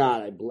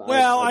 My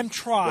God! I'm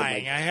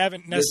trying. I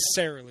haven't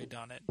necessarily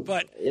done it,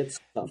 but it's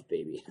tough,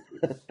 baby.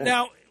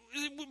 Now,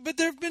 but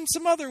there have been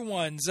some other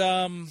ones.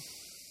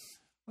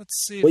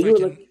 Let's see. Well,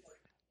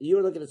 you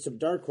were looking at some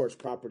Dark Horse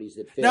properties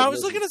that failed. Now, I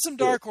was looking at some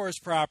Dark Horse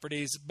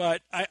properties,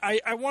 but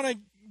I want to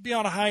be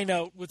on a high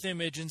note with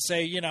Image and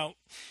say,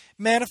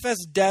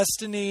 Manifest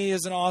Destiny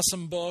is an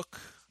awesome book.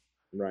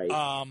 Right.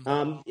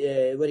 What do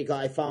you call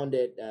it? I found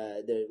it.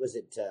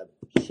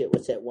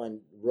 What's that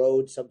one?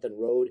 Road.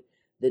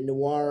 The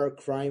noir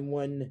crime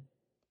one.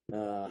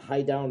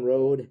 High Down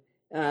Road.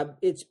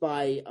 It's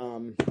by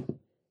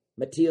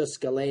Matteo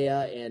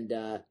Scalea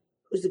and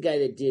who's the guy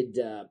that did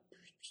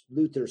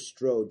Luther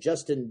Strode?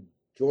 Justin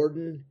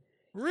Jordan.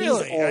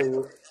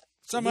 Really?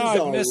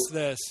 Somehow I've missed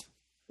this.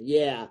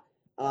 Yeah.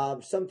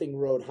 Something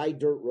road, High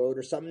Dirt Road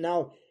or something.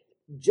 Now,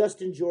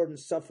 Justin Jordan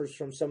suffers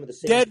from some of the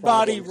same Dead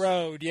problems. Body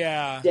Road,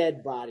 yeah.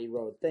 Dead Body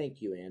Road.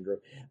 Thank you, Andrew.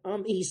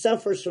 He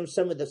suffers from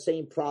some of the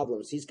same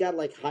problems. He's got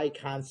like high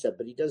concept,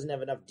 but he doesn't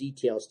have enough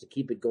details to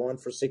keep it going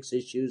for 6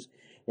 issues.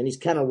 And he's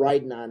kind of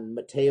riding on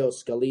Matteo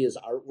Scalea's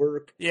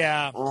artwork.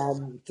 Yeah.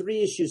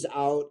 3 issues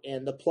out,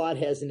 and the plot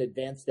hasn't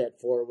advanced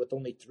that far with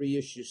only 3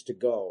 issues to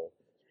go.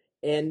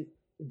 And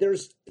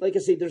there's, like I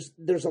say,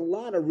 there's a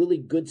lot of really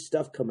good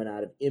stuff coming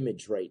out of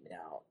Image right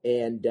now.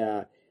 And,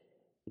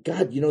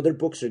 God, their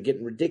books are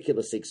getting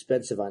ridiculously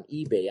expensive on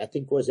eBay. I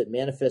think, was it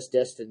Manifest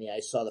Destiny? I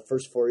saw the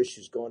first 4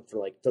 issues going for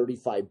like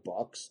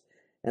 $35.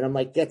 And I'm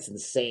like, that's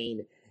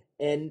insane.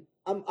 And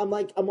I'm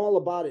all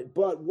about it.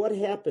 But what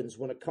happens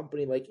when a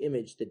company like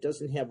Image that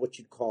doesn't have what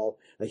you'd call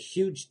a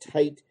huge,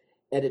 tight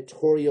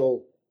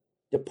editorial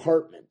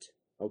department,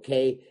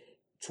 okay,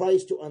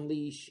 tries to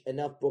unleash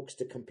enough books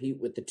to compete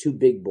with the two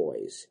big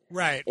boys.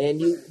 Right.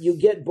 And you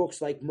get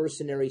books like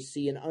Mercenary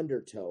Sea and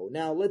Undertow.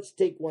 Now, let's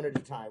take one at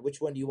a time.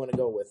 Which one do you want to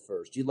go with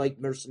first? You like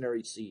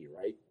Mercenary Sea,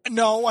 right?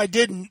 No, I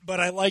didn't, but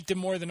I liked it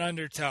more than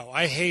Undertow.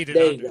 I hated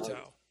There you Undertow.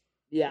 go.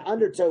 Yeah,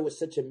 Undertow was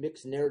such a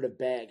mixed narrative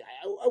bag.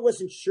 I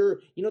wasn't sure.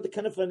 The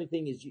kind of funny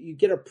thing is you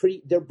get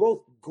they're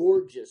both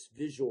gorgeous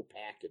visual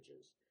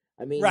packages.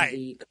 I mean, right.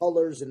 The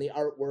colors and the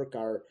artwork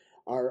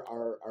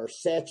are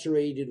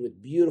saturated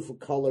with beautiful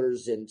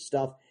colors and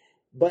stuff,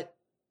 but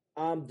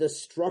the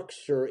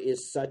structure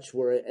is such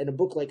where in a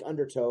book like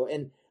Undertow,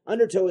 and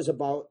Undertow is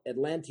about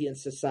Atlantean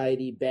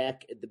society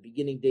back at the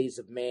beginning days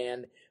of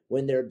man,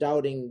 when they're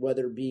doubting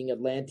whether being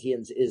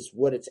Atlanteans is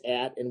what it's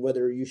at and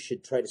whether you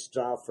should try to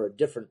strive for a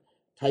different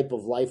type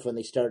of life when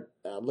they start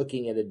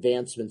looking at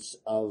advancements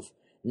of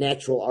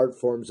natural art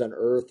forms on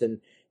Earth. And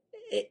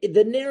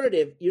the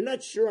narrative, you're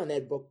not sure on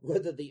that book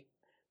whether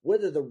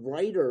the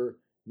writer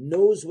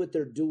knows what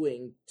they're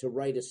doing to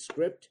write a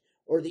script,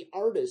 or the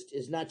artist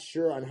is not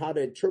sure on how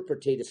to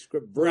interpretate a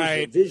script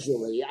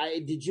visually.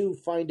 Did you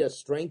find a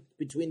strength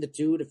between the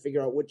two to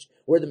figure out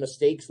where the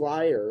mistakes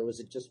lie, or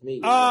was it just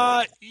me?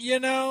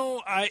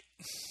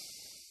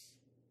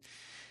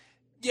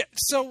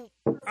 So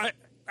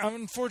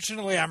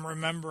unfortunately, I'm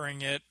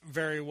remembering it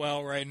very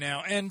well right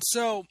now. And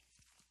so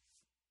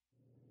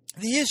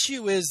the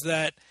issue is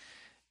that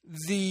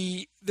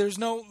there's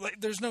no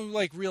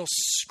like real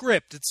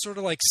script. It's sort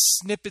of like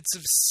snippets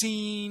of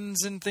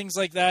scenes and things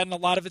like that, and a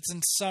lot of it's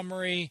in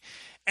summary.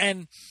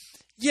 And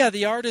yeah,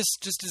 the artist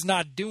just is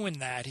not doing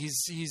that.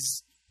 He's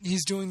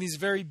doing these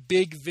very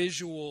big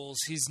visuals.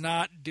 He's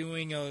not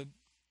doing a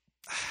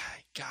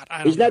God, I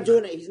don't he's not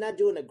know. He's not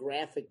doing a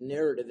graphic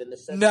narrative in the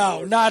sense.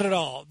 No, not at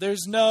all.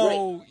 There's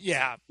no. Right.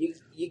 Yeah.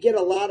 You get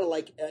a lot of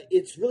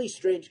it's really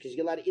strange because you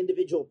get a lot of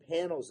individual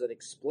panels that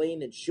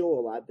explain and show a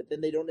lot, but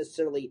then they don't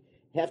necessarily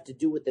have to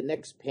do with the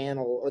next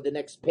panel or the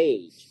next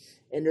page.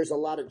 And there's a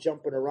lot of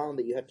jumping around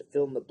that you have to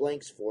fill in the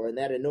blanks for, and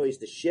that annoys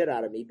the shit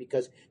out of me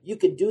because you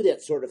can do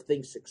that sort of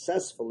thing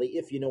successfully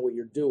if you know what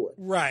you're doing.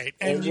 Right.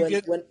 And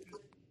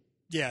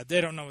yeah,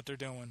 they don't know what they're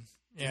doing.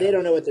 Yeah. They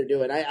don't know what they're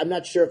doing. I'm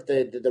not sure if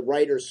the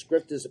writer's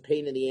script is a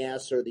pain in the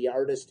ass or the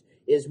artist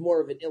is more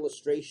of an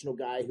illustrational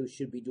guy who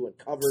should be doing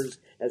covers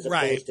as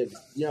opposed to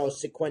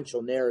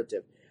sequential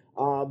narrative.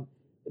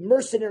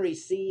 Mercenary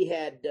Sea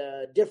had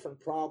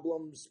different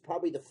problems,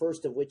 probably the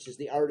first of which is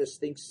the artist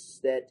thinks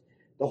that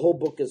the whole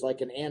book is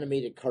like an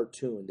animated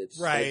cartoon. It's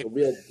like a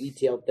real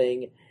detailed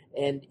thing.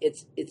 And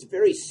it's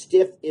very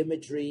stiff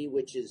imagery,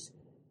 which is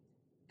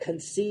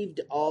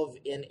conceived of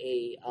in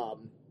a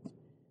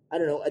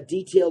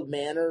detailed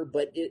manner,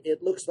 but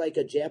it looks like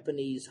a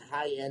Japanese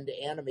high-end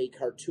anime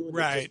cartoon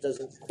that just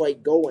doesn't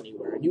quite go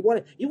anywhere. And you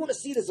want to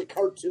see it as a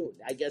cartoon.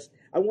 I guess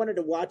I wanted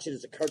to watch it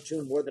as a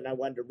cartoon more than I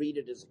wanted to read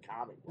it as a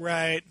comic book.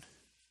 Right.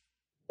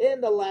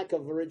 And the lack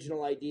of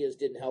original ideas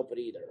didn't help it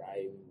either.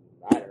 I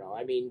don't know.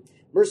 I mean,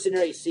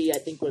 Mercenary Sea, I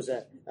think, was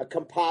a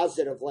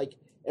composite of like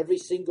every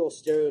single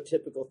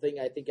stereotypical thing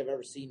I think I've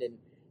ever seen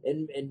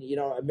in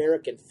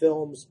American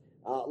films,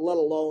 let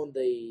alone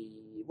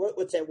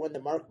what's that one, the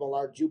Mark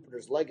Millar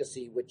Jupiter's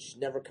Legacy, which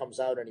never comes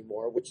out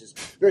anymore, which is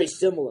very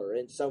similar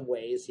in some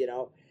ways,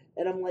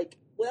 And I'm like,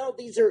 well,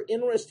 these are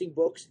interesting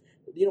books.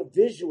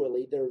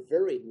 Visually, they're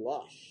very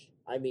lush.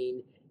 I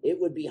mean,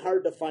 it would be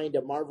hard to find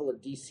a Marvel or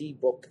DC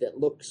book that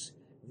looks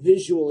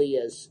visually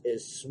as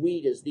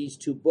sweet as these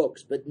two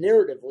books, but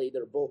narratively,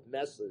 they're both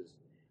messes,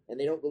 and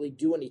they don't really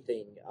do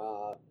anything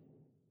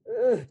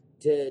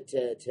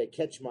to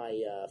catch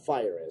my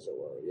fire, as it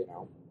were,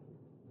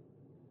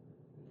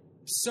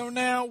 So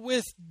now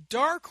with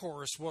Dark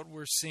Horse, what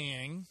we're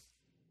seeing,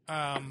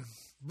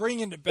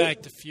 bringing it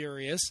back to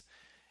Furious,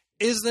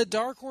 is that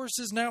Dark Horse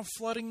is now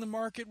flooding the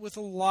market with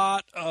a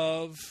lot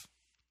of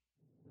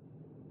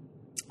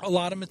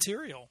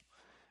material.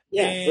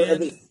 Yeah, and for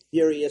every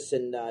Furious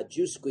and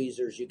Juice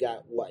Squeezers, you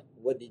got what?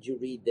 What did you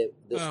read this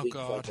week?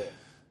 Oh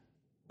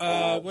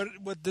God!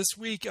 What this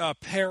week?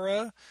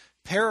 Para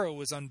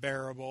was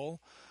unbearable.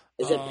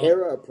 Is it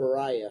Para or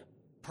Pariah?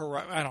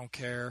 I don't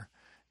care.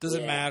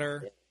 Doesn't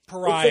matter.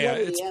 Pariah.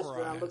 It's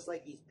Pariah. Looks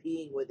like he's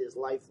peeing with his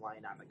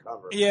lifeline on the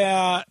cover.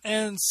 Yeah,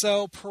 and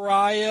so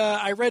Pariah.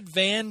 I read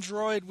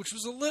Vandroid, which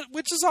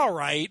is all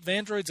right.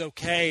 Vandroid's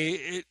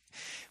okay.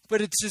 But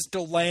it's just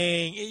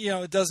delaying.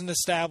 It doesn't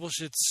establish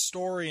its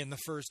story in the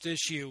first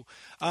issue.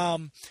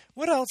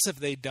 What else have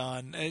they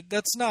done?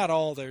 That's not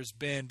all there's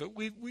been, but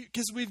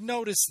because we've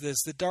noticed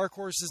this, the Dark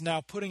Horse is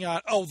now putting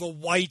out the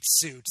white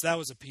suits. That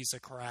was a piece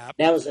of crap.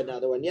 That was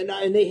another one.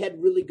 And they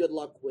had really good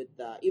luck with.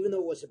 Even though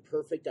it wasn't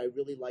perfect, I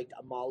really liked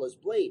Amala's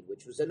Blade,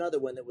 which was another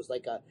one that was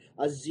like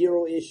a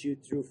 0 issue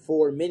through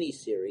 4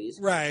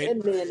 miniseries, right?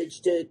 And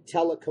managed to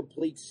tell a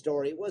complete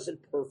story. It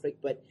wasn't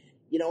perfect, but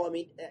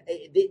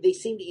they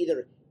seem to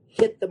either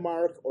hit the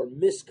mark or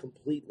miss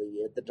completely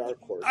at the Dark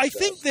Horse. I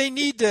think they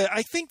need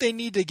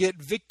to get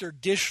Victor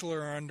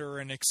Gischler under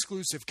an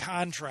exclusive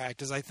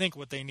contract. Is I think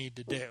what they need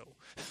to do.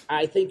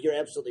 I think you're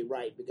absolutely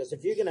right, because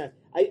if you're gonna,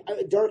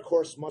 Dark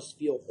Horse must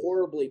feel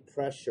horribly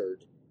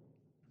pressured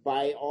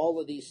by all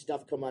of these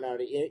stuff coming out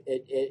at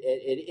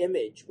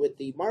Image with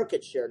the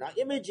market share. Now,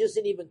 Image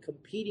isn't even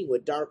competing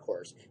with Dark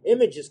Horse.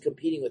 Image is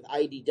competing with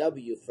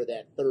IDW for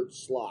that third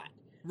slot.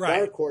 Right.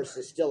 Dark Horse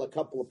is still a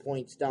couple of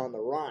points down the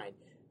line.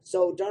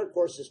 So Dark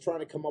Horse is trying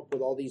to come up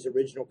with all these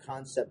original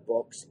concept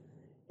books,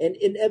 and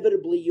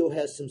inevitably you'll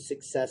have some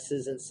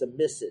successes and some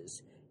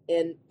misses.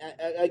 And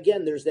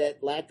again, there's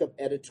that lack of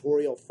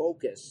editorial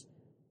focus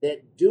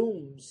that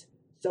dooms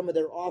some of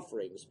their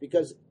offerings,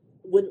 because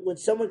when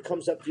someone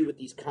comes up to you with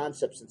these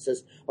concepts and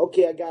says,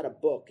 okay, I got a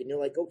book, and you're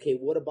like, okay,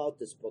 what about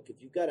this book?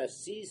 If you've got a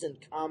seasoned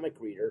comic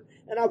reader,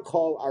 and I'll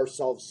call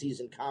ourselves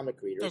seasoned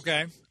comic readers,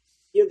 okay,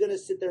 you're going to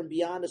sit there and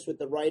be honest with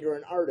the writer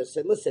and artist.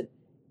 Say, listen,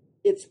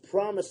 it's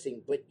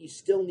promising, but you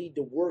still need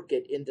to work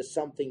it into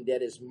something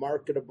that is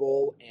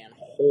marketable and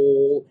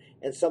whole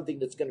and something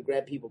that's going to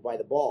grab people by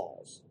the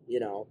balls,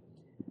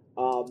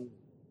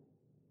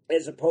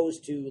 as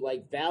opposed to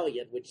like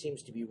Valiant, which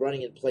seems to be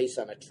running in place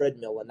on a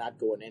treadmill and not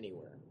going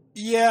anywhere.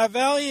 Yeah,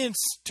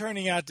 Valiant's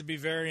turning out to be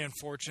very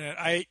unfortunate.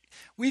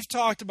 We've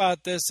talked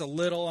about this a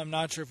little. I'm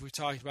not sure if we've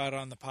talked about it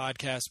on the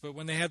podcast, but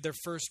when they had their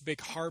first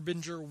big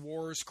Harbinger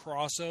Wars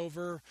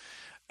crossover,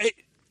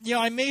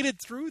 I made it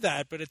through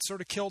that, but it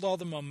sort of killed all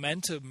the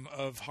momentum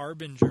of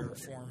Harbinger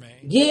for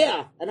me.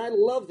 Yeah, and I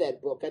love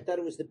that book. I thought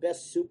it was the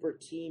best super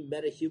team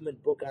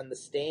metahuman book on the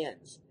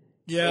stands.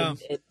 Yeah.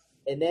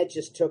 And that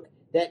just took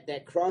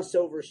that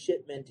crossover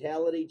shit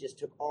mentality, just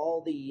took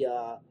all the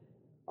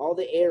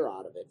air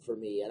out of it for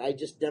me, and I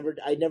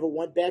never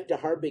went back to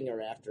Harbinger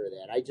after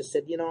that. I just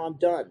said, I'm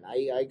done.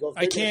 I go.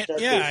 I can't.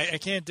 Yeah, I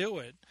can't do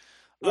it.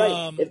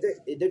 Right. If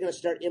they're going to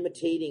start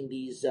imitating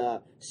these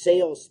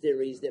sales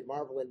theories that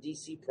Marvel and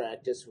DC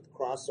practice with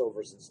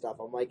crossovers and stuff,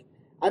 I'm like,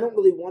 I don't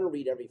really want to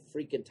read every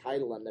freaking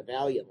title on the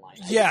Valiant line.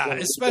 Yeah,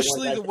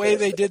 especially the way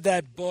they did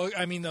that book.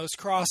 I mean, those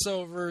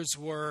crossovers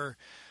were.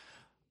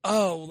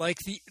 Oh, like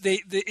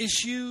the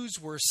issues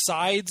were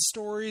side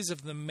stories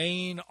of the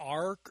main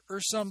arc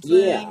or something.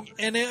 Yeah.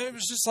 And it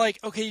was just like,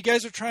 okay, you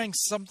guys are trying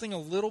something a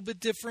little bit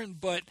different,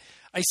 but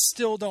I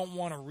still don't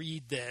want to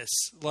read this.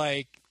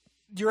 Like,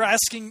 you're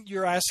asking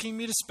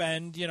me to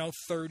spend,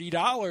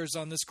 $30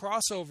 on this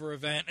crossover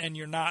event, and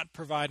you're not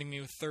providing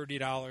me with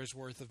 $30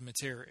 worth of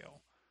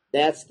material.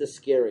 That's the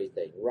scary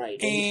thing,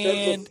 right?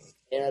 And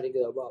adding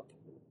them up.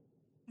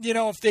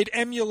 If they'd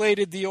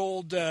emulated the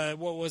old, the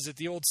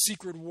old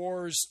Secret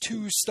Wars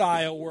 2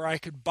 style, where I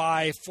could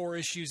buy 4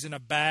 issues in a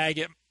bag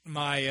at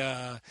my,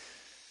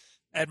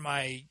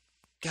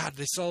 God,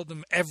 they sold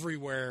them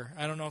everywhere.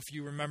 I don't know if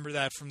you remember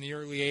that from the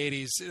early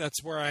 80s.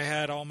 That's where I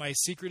had all my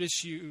Secret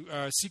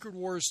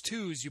Wars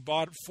 2s. You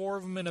bought 4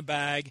 of them in a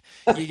bag.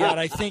 You got,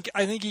 I think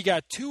you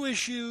got 2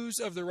 issues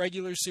of the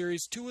regular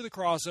series, 2 of the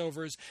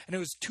crossovers, and it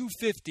was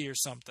 $2.50 or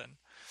something.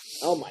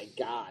 Oh my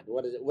God.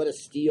 What is it? What a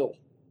steal.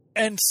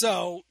 And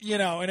so,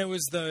 and it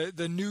was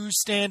the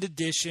newsstand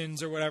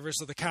editions or whatever,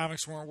 so the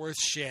comics weren't worth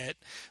shit.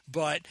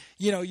 But,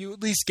 you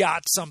at least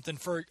got something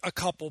for a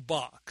couple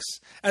bucks.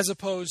 As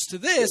opposed to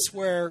this,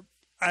 where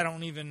I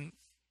don't even,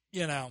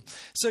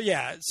 So,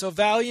 yeah, so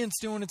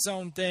Valiant's doing its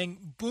own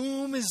thing.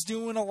 Boom is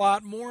doing a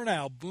lot more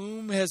now.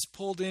 Boom has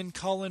pulled in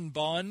Cullen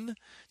Bunn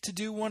to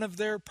do one of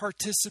their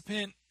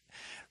participant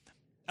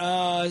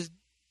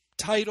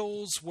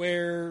titles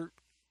where...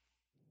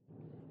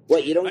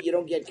 What, you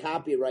don't get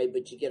copyright,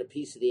 but you get a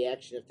piece of the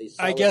action if they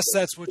sell I guess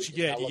that's what you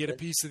get. You get a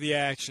piece of the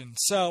action.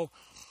 So,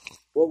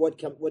 well,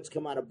 what's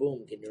come out of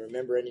Boom? Can you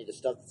remember any of the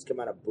stuff that's come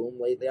out of Boom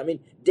lately? I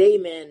mean,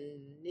 Dayman,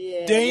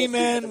 yeah.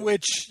 Dayman,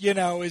 which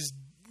is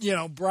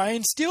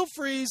Brian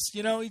Steelfreeze.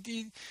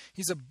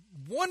 He's a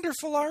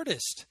wonderful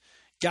artist.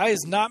 Guy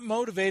is not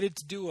motivated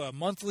to do a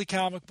monthly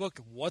comic book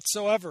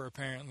whatsoever,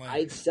 apparently.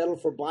 I'd settle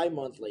for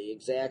bi-monthly,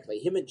 exactly.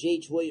 Him and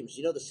J.H. Williams,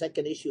 the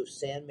second issue of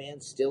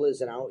Sandman still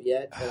isn't out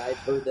yet, and I've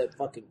heard that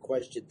fucking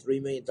question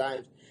 3 million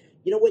times.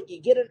 You know what? You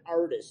get an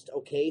artist,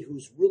 okay,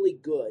 who's really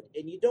good,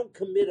 and you don't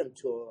commit him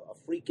to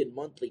a freaking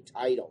monthly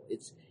title.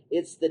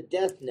 It's the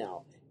death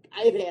knell.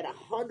 I've had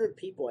 100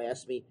 people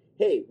ask me,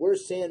 hey,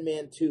 where's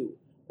Sandman 2?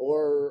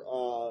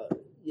 Or,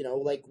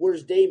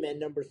 where's Dayman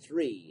number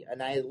 3?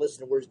 And I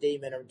listen to where's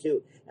Dayman number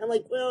 2. And I'm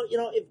like, well,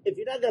 if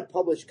you're not going to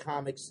publish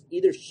comics,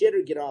 either shit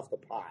or get off the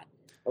pot.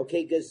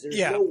 Okay? Because there's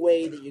no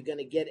way that you're going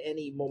to get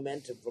any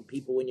momentum from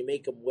people when you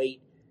make them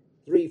wait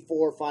 3,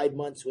 4, 5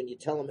 months when you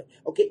tell them.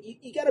 Okay,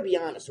 you got to be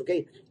honest,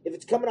 okay? If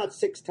it's coming out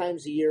 6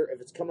 times a year,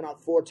 if it's coming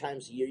out 4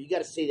 times a year, you got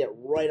to say that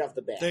right off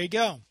the bat. There you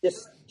go.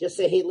 Just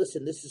say, hey,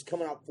 listen, this is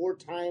coming out 4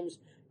 times.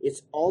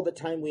 It's all the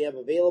time we have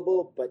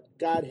available, but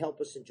God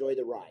help us enjoy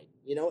the ride.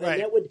 Right.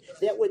 And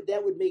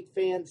that would make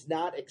fans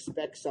not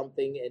expect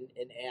something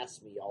and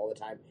ask me all the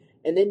time.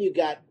 And then you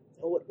got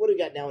what do we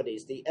got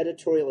nowadays? The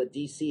editorial at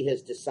DC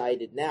has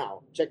decided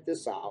now. Check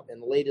this out. In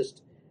the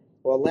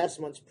last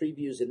month's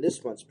previews and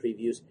this month's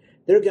previews,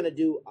 they're going to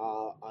do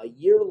a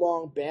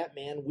year-long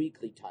Batman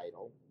weekly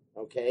title.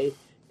 Okay,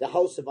 the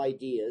House of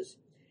Ideas,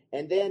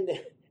 and then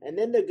and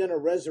then they're going to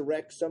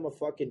resurrect some of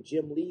fucking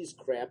Jim Lee's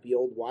crappy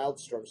old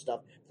Wildstorm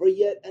stuff for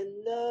yet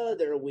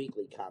another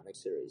weekly comic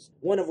series,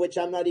 one of which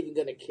I'm not even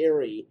going to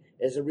carry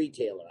as a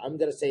retailer. I'm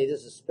going to say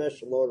this is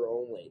special order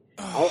only.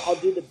 I'll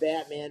do the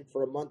Batman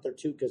for a month or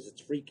two because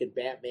it's freaking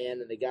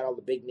Batman, and they got all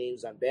the big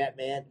names on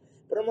Batman.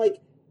 But I'm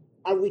like,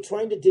 are we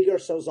trying to dig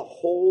ourselves a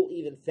hole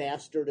even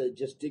faster to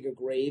just dig a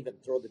grave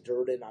and throw the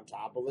dirt in on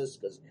top of us?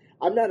 Because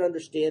I'm not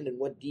understanding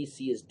what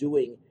DC is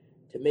doing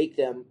to make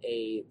them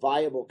a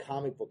viable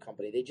comic book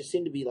company. They just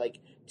seem to be like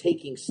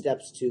taking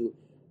steps to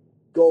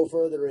go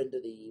further into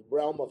the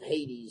realm of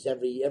Hades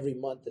every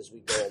month as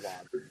we go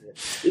along.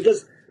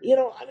 Because, you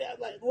know, I mean,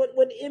 like,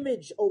 when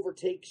Image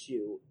overtakes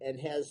you and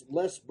has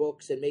less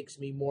books and makes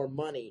me more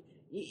money,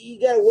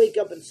 you got to wake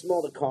up and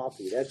smell the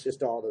coffee. That's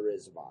just all there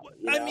is about it.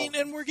 You know? I mean,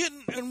 and we're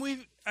getting,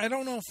 and I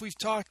don't know if we've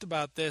talked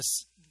about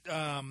this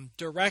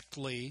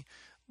directly,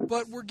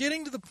 but we're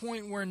getting to the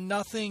point where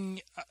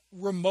nothing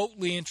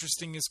remotely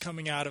interesting is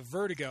coming out of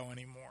Vertigo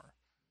anymore.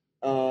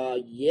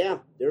 Yeah,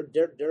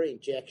 they're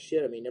ain't jack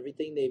shit. I mean,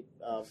 everything they've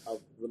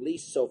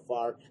released so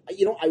far.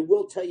 You know, I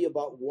will tell you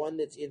about one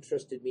that's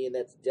interested me, and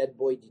that's Dead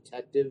Boy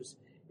Detectives.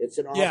 It's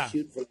an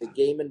offshoot from the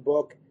Gaiman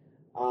book.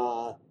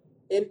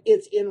 And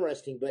it's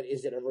interesting, but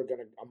is it ever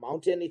going to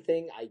amount to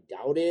anything? I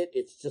doubt it.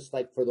 It's just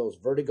like for those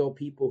Vertigo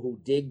people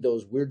who dig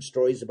those weird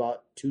stories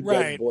about two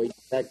dead boy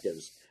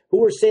detectives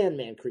who are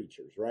Sandman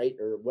creatures, right?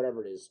 Or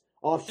whatever it is.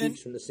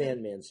 Offshoots from the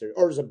Sandman series.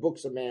 Or is it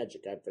Books of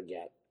Magic? I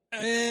forget.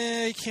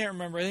 I can't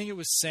remember. I think it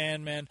was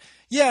Sandman.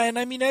 Yeah, and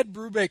I mean, Ed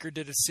Brubaker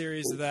did a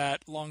series of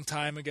that a long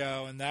time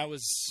ago, and that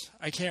was,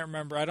 I can't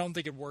remember. I don't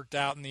think it worked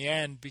out in the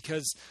end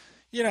because,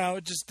 you know,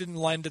 it just didn't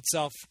lend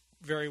itself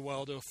very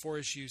well to a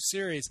 4-issue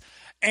series.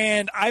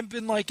 And I've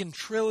been liking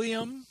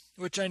Trillium,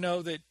 which I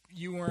know that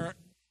you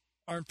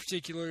aren't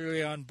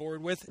particularly on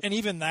board with, and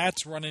even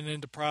that's running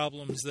into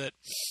problems that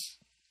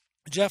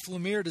Jeff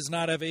Lemire does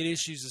not have 8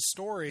 issues of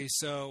story,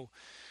 so,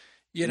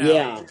 you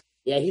know.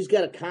 Yeah, he's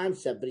got a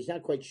concept, but he's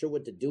not quite sure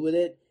what to do with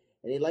it,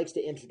 and he likes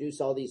to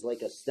introduce all these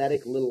like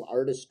aesthetic little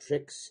artist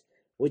tricks,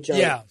 which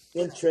are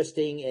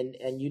interesting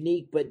and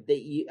unique, but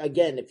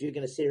again, if you're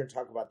going to sit here and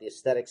talk about the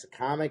aesthetics of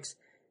comics,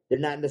 they're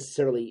not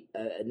necessarily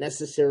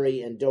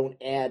necessary and don't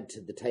add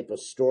to the type of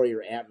story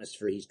or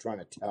atmosphere he's trying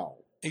to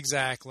tell.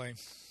 Exactly.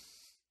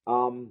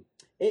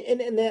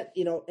 And that,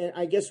 you know, and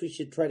I guess we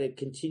should try to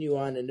continue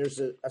on. And there's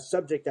a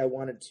subject I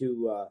wanted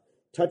to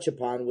touch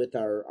upon with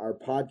our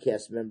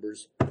podcast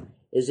members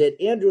is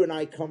that Andrew and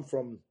I come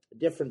from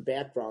different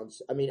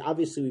backgrounds. I mean,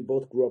 obviously we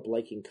both grew up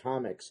liking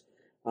comics.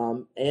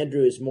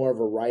 Andrew is more of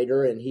a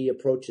writer, and he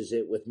approaches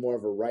it with more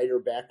of a writer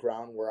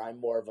background, where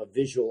I'm more of a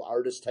visual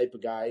artist type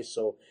of guy.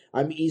 So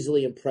I'm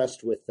easily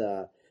impressed with,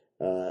 you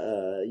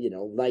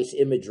know, nice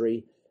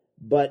imagery.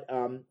 But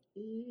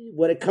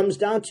what it comes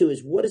down to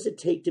is, what does it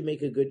take to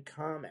make a good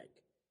comic?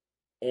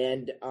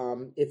 And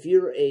if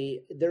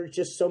there's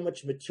just so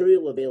much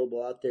material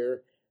available out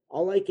there.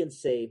 All I can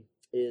say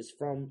is,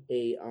 from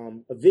a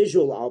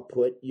visual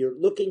output, you're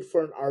looking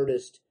for an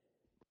artist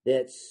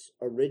that's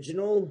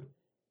original,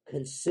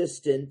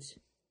 consistent,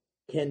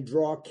 can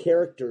draw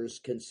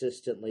characters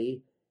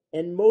consistently,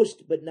 and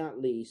most but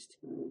not least,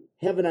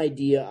 have an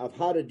idea of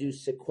how to do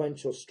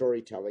sequential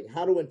storytelling,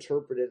 how to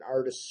interpret an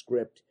artist's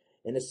script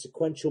in a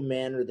sequential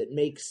manner that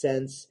makes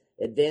sense,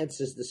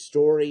 advances the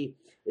story,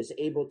 is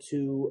able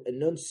to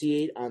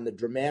enunciate on the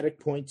dramatic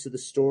points of the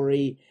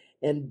story,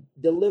 and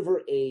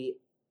deliver a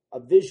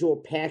visual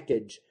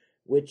package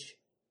which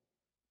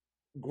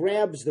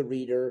grabs the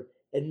reader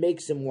and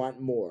makes him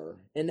want more.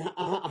 And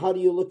how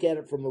do you look at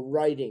it from a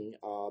writing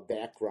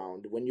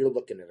background when you're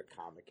looking at a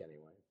comic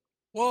anyway?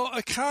 Well,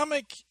 a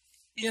comic,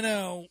 you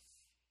know,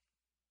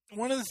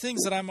 one of the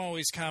things that I'm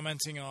always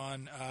commenting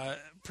on,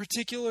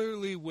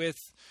 particularly with,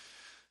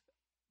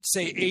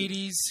 say,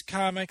 80s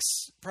comics,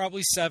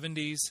 probably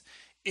 70s,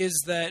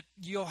 is that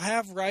you'll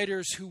have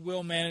writers who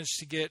will manage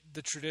to get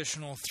the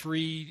traditional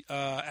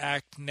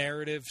 3-act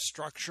narrative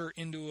structure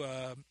into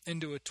a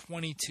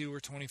 22 or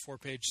 24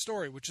 page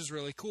story, which is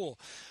really cool.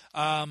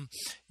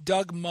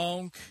 Doug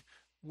Monk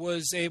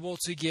was able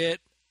to get,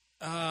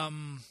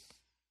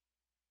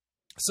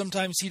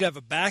 sometimes he'd have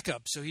a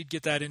backup, so he'd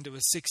get that into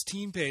a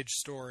 16 page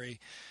story.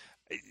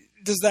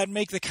 Does that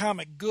make the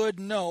comic good?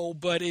 No,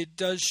 but it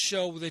does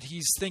show that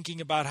he's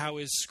thinking about how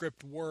his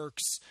script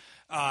works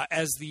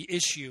as the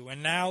issue.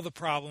 And now the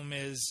problem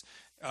is,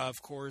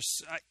 of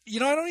course, you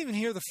know, I don't even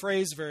hear the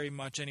phrase very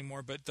much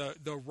anymore, but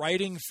the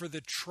writing for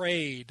the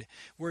trade,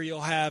 where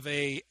you'll have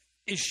a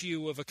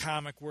issue of a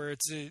comic where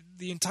it's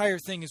the entire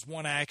thing is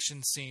one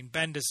action scene.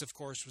 Bendis, of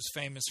course, was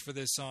famous for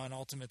this on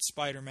Ultimate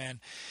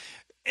Spider-Man.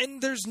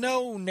 And there's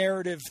no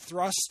narrative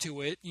thrust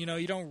to it. You know,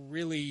 you don't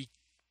really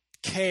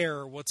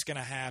care what's going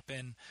to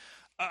happen.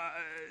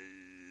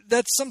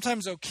 That's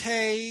sometimes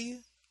okay.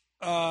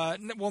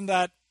 Well,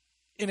 that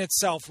in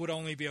itself would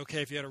only be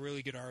okay if you had a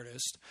really good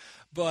artist.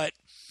 But,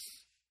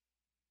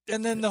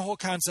 and then the whole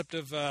concept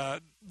of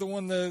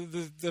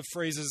the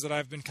phrases that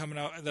I've been coming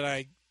out, that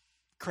I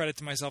credit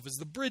to myself is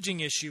the bridging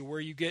issue, where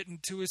you get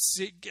into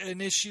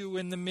an issue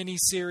in the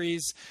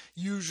miniseries.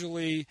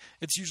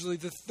 It's usually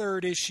the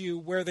third issue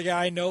where the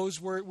guy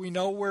knows where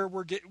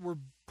we're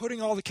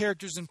putting all the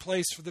characters in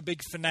place for the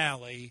big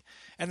finale,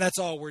 and that's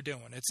all we're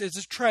doing. It's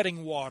a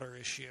treading water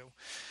issue.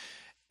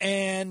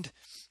 And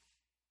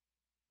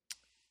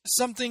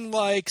something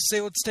like,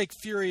 say, let's take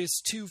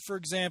Furious 2, for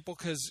example,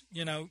 because,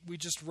 we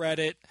just read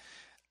it.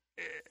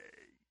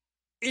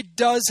 It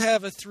does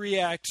have a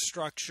 3-act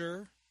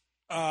structure.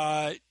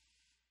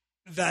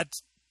 That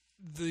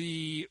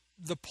the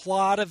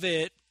plot of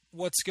it,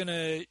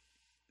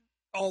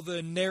 all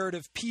the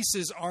narrative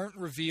pieces aren't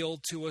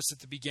revealed to us at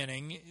the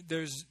beginning.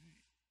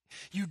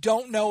 You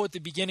don't know at the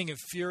beginning of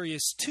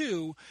Furious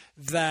 2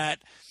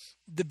 that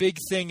the big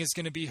thing is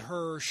going to be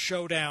her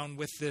showdown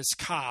with this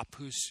cop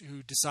who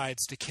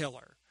decides to kill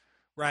her,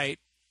 right?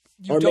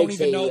 You don't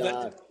even know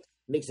that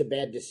makes a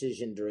bad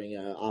decision during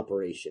an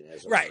operation,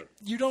 right.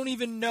 You don't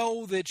even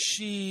know that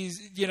she's,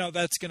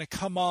 that's going to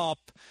come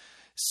up.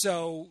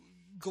 So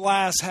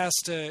Glass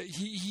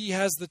he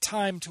has the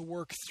time to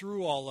work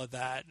through all of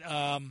that.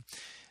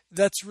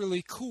 That's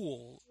really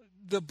cool.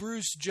 The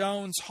Bruce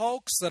Jones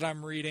Hulks that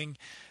I'm reading,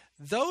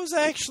 those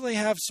actually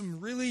have some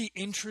really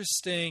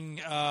interesting,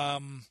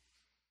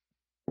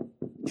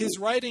 his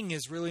writing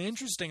is really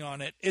interesting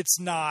on it.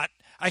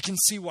 I can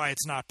see why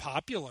it's not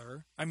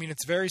popular. I mean,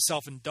 it's very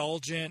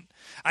self-indulgent.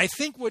 I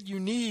think what you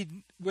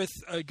need with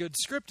a good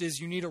script is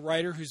you need a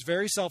writer who's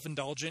very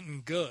self-indulgent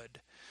and good.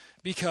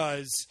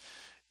 Because,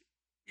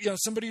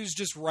 somebody who's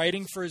just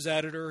writing for his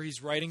editor,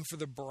 he's writing for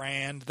the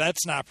brand,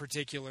 that's not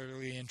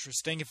particularly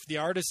interesting. If the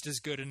artist is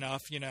good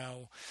enough,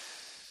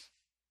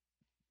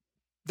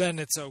 then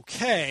it's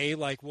okay.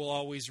 Like, we'll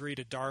always read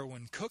a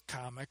Darwin Cook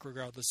comic,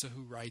 regardless of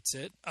who writes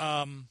it.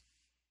 Paul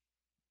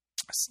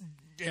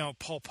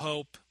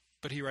Pope,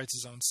 but he writes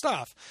his own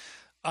stuff.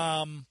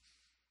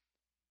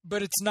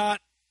 But it's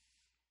not...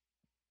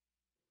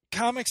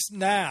 Comics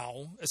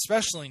now,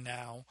 especially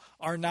now,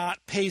 are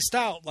not paced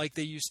out like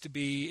they used to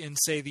be in,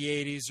 say, the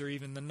 80s or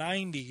even the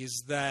 90s,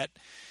 that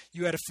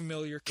you had a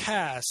familiar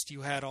cast.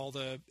 You had all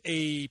the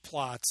A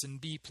plots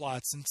and B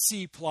plots and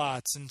C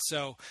plots. And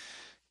so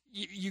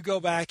you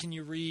go back and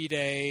you read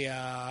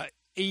a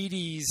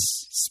 80s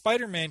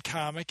Spider-Man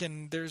comic,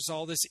 and there's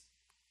all this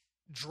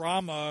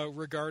drama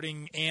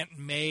regarding Aunt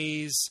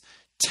May's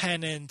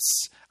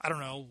tenants,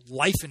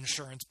 life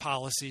insurance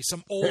policy,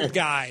 some old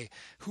guy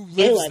who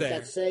lives there.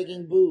 Got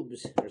sagging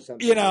boobs or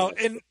something.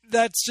 And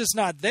that's just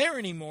not there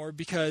anymore,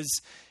 because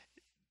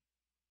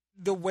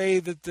the way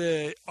that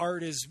the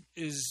art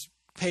is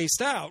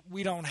paced out,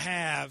 we don't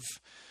have,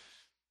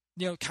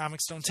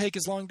 comics don't take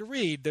as long to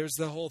read. There's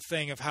the whole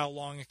thing of how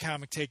long a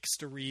comic takes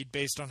to read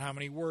based on how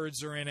many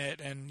words are in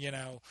it. And,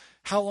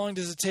 how long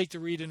does it take to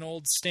read an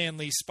old Stan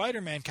Lee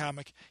Spider-Man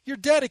comic? You're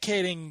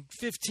dedicating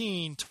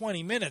 15,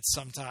 20 minutes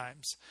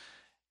sometimes.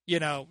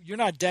 You're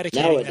not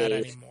dedicating that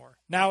anymore.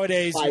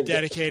 Nowadays, you're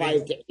dedicating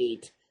 5 to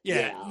 8.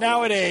 Yeah,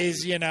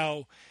 nowadays,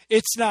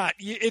 it's not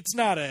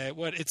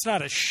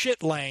a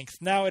shit length.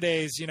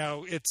 Nowadays,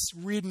 it's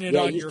reading it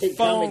on your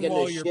phone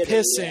while you're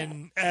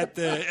pissing at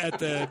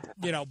the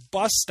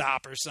bus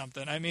stop or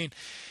something. I mean,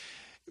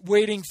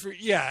 waiting for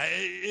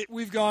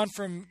we've gone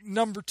from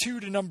number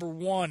 2 to number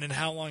 1 in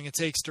how long it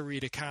takes to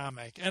read a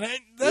comic, and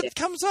that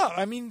comes up.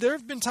 I mean, there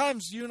have been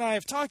times you and I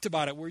have talked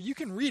about it where you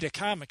can read a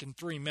comic in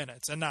 3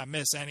 minutes and not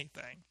miss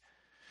anything.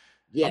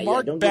 A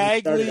Mark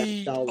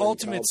Bagley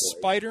Ultimate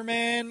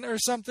Spider-Man or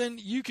something,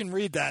 you can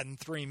read that in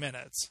 3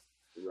 minutes.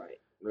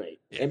 Right.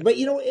 Yeah. But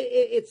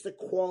it's the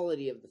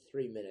quality of the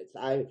 3 minutes.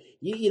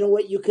 You know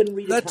what? You can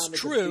read a comic in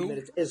 3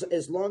 minutes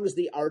as long as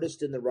the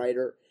artist and the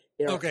writer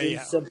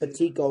are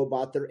simpatico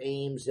about their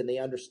aims, and they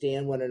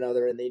understand one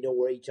another and they know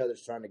where each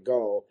other's trying to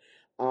go.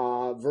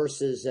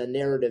 Versus a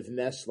narrative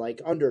mess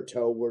like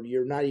Undertow, where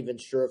you're not even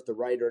sure if the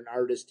writer and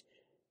artist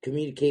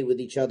communicate with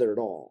each other at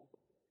all.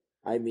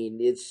 I mean,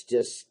 it's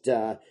just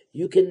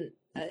you can.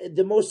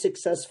 The most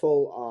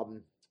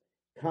successful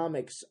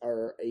comics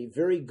are a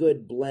very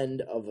good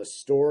blend of a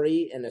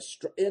story and a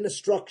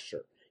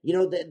structure.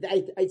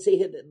 I'd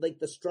say like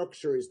the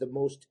structure is the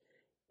most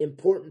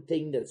important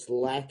thing that's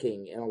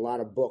lacking in a lot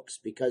of books,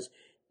 because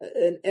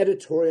an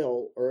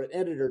editorial or an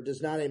editor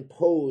does not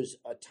impose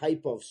a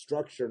type of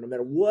structure, no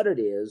matter what it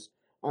is,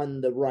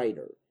 on the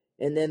writer.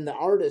 And then the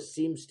artist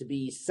seems to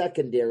be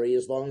secondary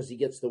as long as he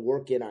gets the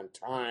work in on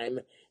time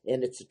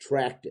and it's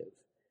attractive.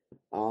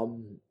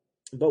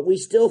 But we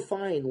still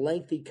find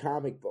lengthy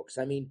comic books.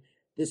 I mean,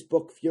 this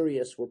book,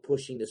 Furious, we're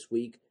pushing this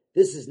week,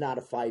 this is not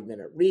a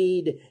 5-minute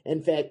read.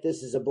 In fact,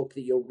 this is a book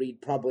that you'll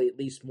read probably at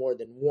least more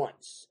than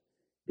once,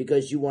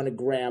 because you want to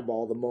grab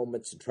all the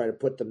moments and try to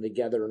put them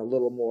together in a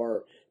little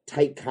more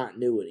tight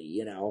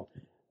continuity,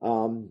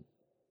 And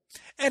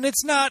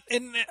it's not,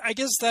 and I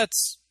guess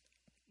that's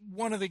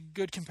one of the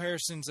good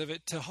comparisons of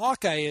it to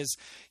Hawkeye is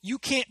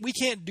we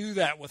can't do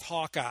that with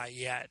Hawkeye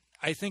yet.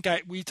 I think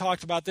we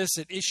talked about this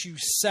at issue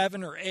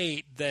 7 or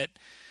 8, that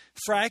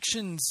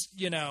Fraction's,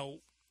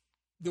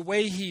 the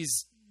way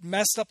he's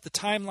messed up the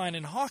timeline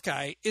in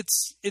Hawkeye,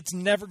 it's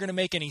never going to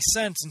make any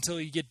sense until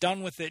you get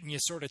done with it and you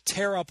sort of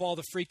tear up all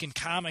the freaking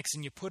comics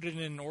and you put it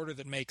in an order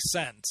that makes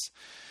sense.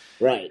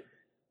 Right.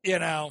 You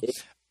know.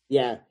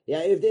 Yeah.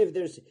 If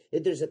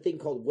there's a thing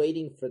called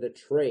waiting for the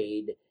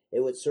trade, it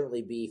would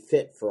certainly be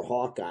fit for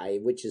Hawkeye,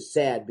 which is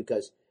sad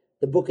because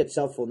the book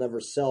itself will never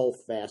sell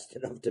fast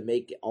enough to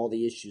make all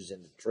the issues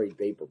in the trade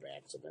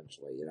paperbacks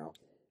eventually, you know.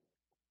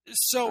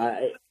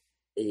 So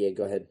yeah,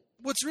 go ahead.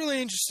 What's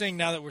really interesting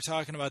now that we're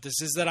talking about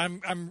this is that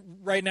I'm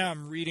right now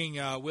I'm reading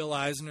Will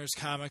Eisner's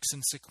comics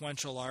in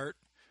sequential art.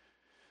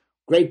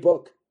 Great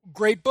book.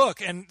 Great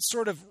book, and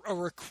sort of a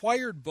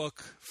required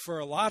book for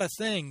a lot of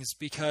things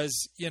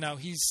because, you know,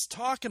 he's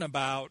talking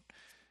about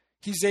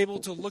he's able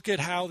to look at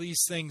how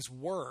these things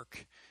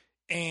work,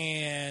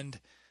 and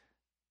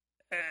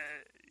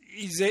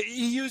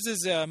he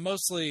uses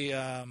mostly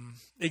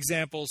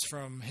examples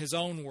from his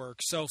own work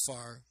so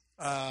far,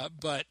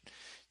 but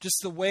just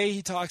the way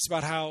he talks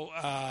about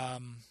how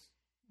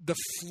the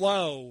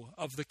flow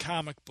of the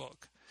comic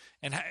book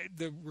and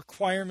the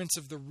requirements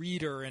of the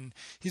reader. And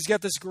he's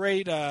got this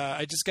great,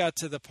 I just got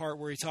to the part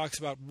where he talks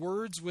about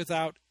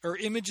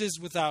images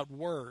without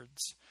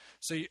words.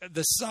 So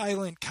the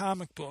silent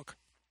comic book,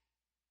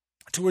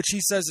 to which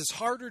he says is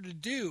harder to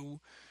do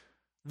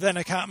than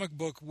a comic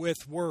book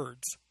with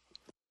words.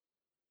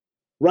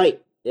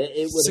 Right.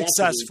 It would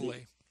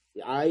successfully.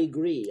 I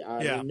agree. Yeah.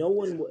 I mean, no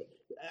one would.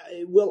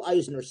 Will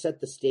Eisner set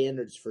the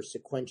standards for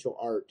sequential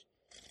art.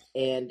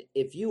 And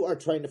if you are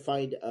trying to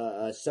find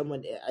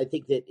someone, I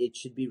think that it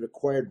should be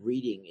required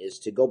reading is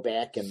to go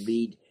back and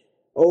read,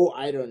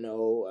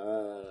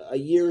 a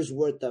year's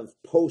worth of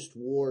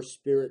post-war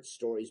spirit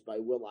stories by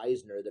Will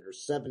Eisner that are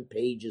 7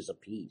 pages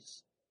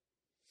apiece.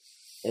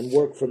 And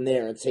work from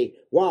there and say,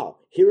 wow,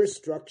 here is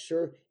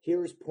structure,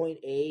 here is point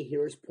A,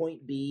 here is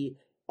point B.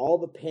 All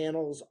the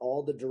panels,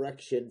 all the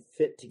direction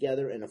fit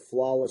together in a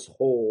flawless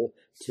whole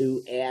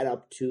to add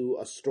up to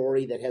a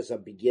story that has a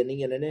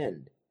beginning and an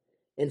end.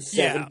 In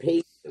 7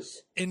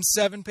 pages. In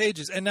 7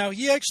 pages. And now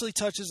he actually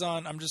touches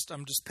on, I'm just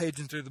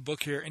paging through the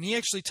book here, and he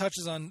actually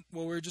touches on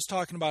what we were just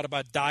talking about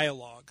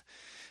dialogue.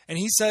 And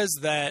he says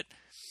that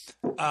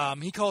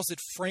he calls it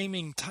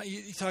framing,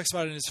 he talks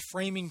about it in his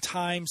framing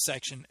time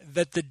section,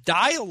 that the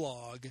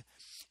dialogue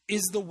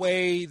is the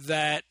way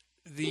that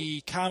the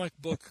comic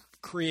book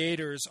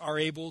creators are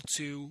able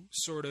to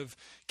sort of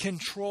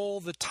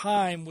control the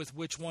time with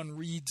which one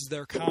reads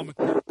their comic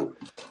book.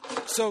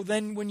 So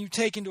then when you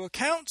take into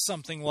account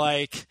something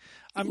like,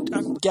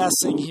 I'm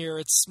guessing here,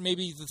 it's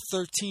maybe the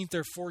 13th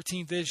or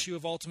 14th issue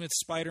of Ultimate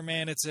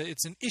Spider-Man.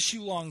 It's an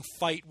issue-long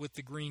fight with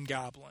the Green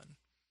Goblin.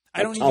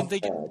 I don't even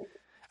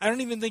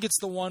think it's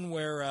the one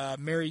where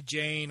Mary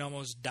Jane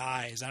almost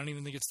dies. I don't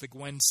even think it's the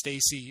Gwen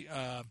Stacy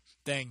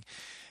thing.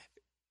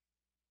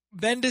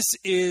 Bendis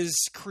is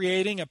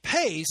creating a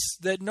pace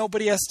that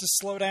nobody has to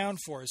slow down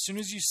for. As soon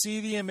as you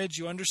see the image,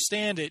 you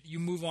understand it, you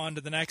move on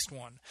to the next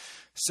one.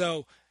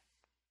 So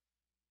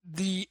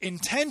the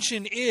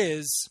intention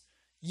is,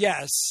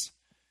 yes,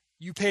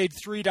 you paid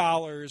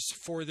 $3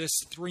 for this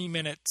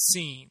 3-minute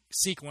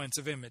sequence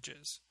of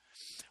images,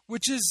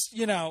 which is,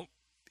 you know,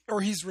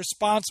 or he's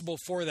responsible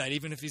for that,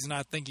 even if he's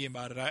not thinking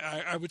about it.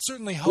 I would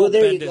certainly hope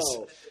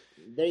Bendis...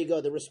 There you go.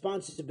 The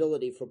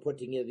responsibility for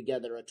putting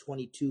together a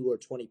 22 or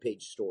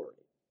 20-page story.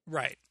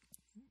 Right.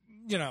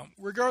 You know,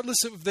 regardless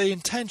of the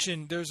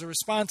intention, there's a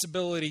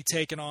responsibility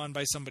taken on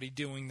by somebody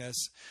doing this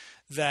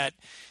that,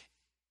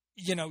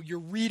 you know, your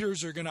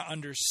readers are going to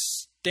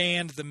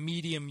understand the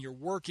medium you're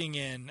working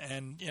in.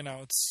 And, you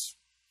know,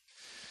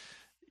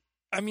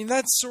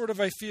 that's sort of,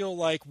 I feel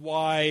like,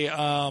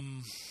 why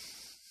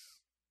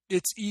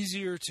it's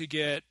easier to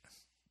get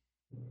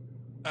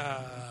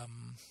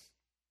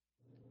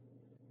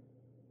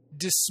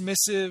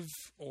dismissive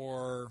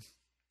or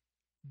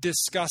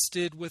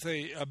disgusted with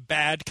a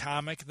bad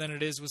comic than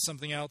it is with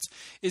something else,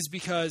 is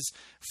because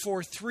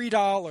for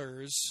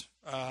 $3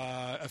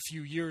 a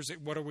few years,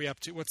 what are we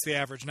up to? What's the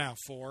average now?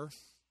 4?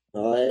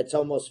 It's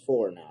almost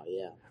 4 now,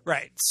 yeah.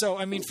 Right. So,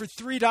 I mean, for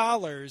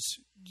 $3,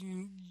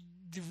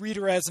 the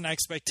reader has an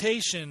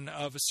expectation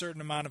of a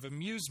certain amount of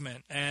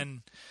amusement,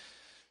 and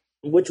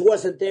which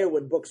wasn't there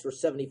when books were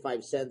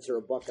 75 cents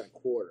or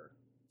 $1.25.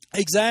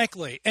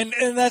 Exactly. And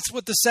that's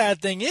what the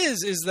sad thing is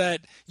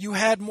that you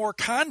had more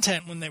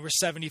content when they were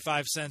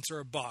 75 cents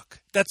or $1.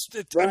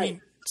 Right. I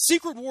mean,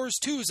 Secret Wars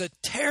 2 is a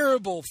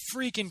terrible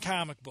freaking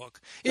comic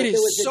book. It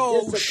is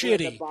so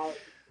shitty.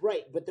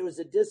 But there was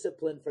a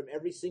discipline from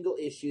every single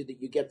issue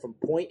that you get from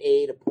point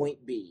A to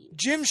point B.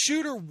 Jim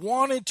Shooter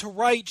wanted to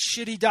write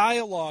shitty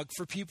dialogue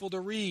for people to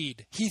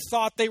read. He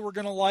thought they were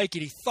going to like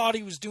it. He thought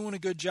he was doing a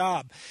good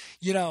job.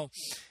 You know,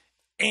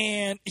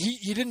 and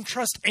he didn't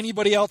trust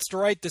anybody else to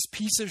write this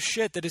piece of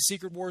shit that is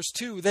Secret Wars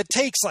 2 that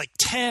takes like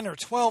 10 or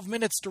 12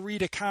 minutes to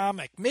read a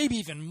comic, maybe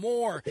even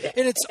more.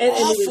 And it's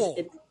awful.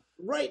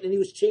 And he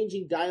was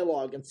changing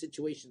dialogue and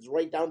situations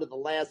right down to the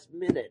last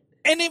minute.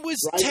 And it was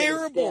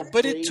terrible,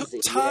 but it took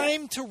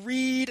time to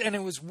read, and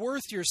it was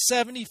worth your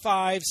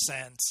 75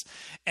 cents.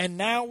 And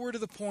now we're to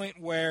the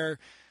point where,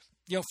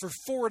 for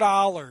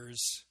 $4,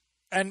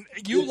 and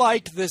you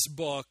liked this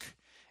book,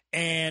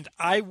 and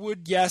I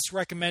would, yes,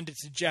 recommend it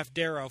to Jeff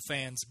Darrow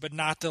fans, but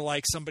not to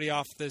like somebody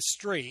off the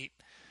street.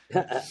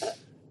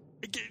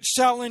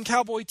 Shaolin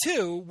Cowboy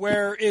 2,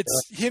 where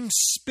it's him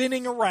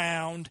spinning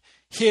around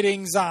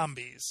hitting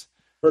zombies.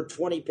 For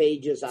 20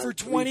 pages on for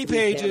 20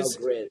 pages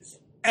grids.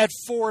 At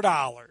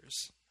 $4.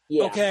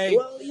 Yeah. Okay.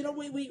 Well,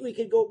 we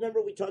could go.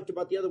 Remember, we talked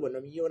about the other one. I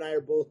mean, you and I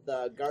are both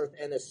Garth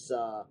Ennis.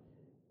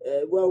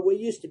 Well, we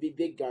used to be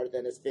big Garth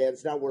Ennis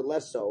fans. Now we're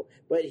less so.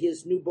 But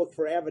his new book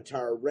for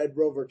Avatar, Red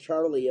Rover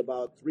Charlie,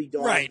 about 3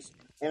 dogs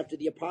after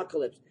the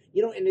apocalypse.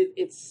 And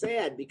it's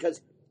sad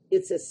because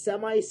it's a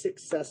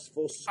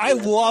semi-successful script. I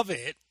love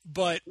it,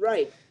 but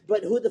right.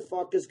 But who the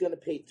fuck is going to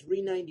pay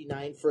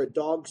 $3.99 for a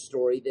dog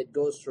story that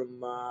goes from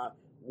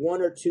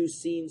 1 or 2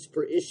 scenes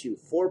per issue?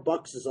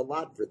 $4 is a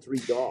lot for 3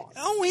 dogs.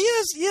 Oh,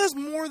 he has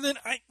more than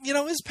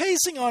his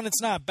pacing on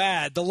it's not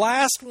bad. The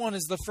last one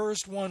is the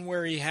first one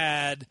where he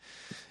had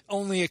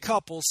only a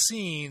couple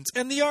scenes,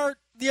 and the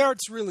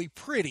art's really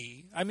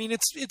pretty. I mean,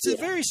 it's a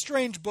very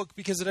strange book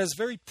because it has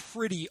very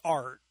pretty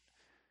art.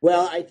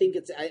 Well, I think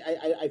it's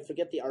I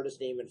forget the artist's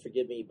name, and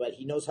forgive me, but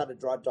he knows how to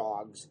draw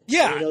dogs.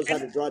 Yeah, and he knows how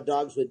to draw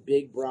dogs with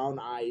big brown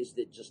eyes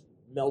that just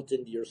melt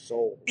into your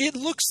soul. It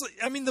looks like,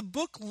 the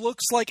book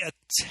looks like a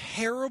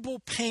terrible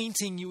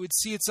painting you would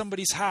see at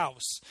somebody's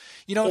house.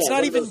 It's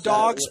not even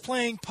dogs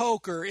playing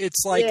poker.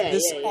 It's like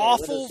this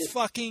awful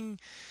fucking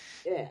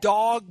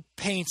dog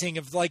painting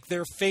of like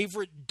their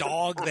favorite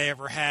dog they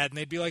ever had, and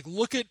they'd be like,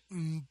 "Look at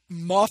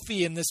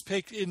Muffy in this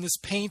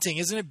painting.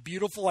 Isn't it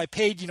beautiful? I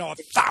paid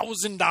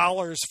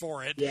 $1,000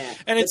 for it." Yeah,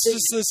 and it's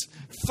just this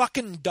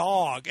fucking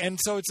dog, and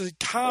so it's a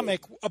comic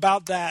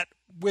about that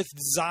with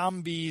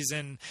zombies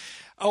and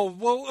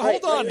hold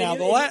on now.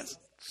 The last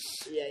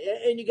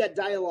and you got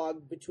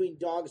dialogue between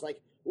dogs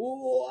like,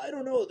 "Oh, I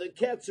don't know. The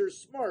cats are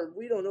smart.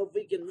 We don't know if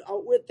we can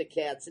outwit the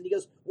cats." And he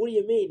goes, "What do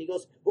you mean?" He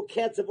goes, "Well,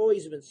 cats have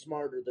always been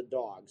smarter than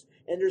dogs."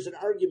 And there's an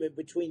argument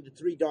between the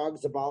 3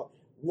 dogs about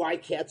why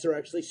cats are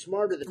actually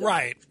smarter than dogs.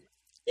 Right.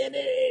 And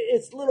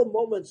it's little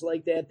moments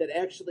like that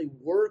actually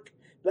work,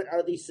 but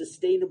are they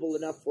sustainable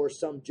enough for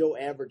some Joe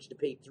average to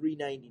pay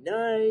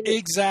 $3.99?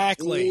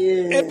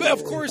 Exactly. Yeah. But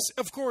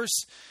of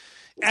course,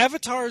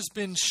 Avatar's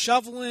been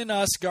shoveling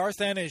us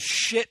Garth Ennis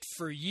shit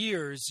for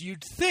years.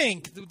 You'd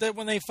think that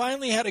when they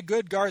finally had a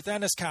good Garth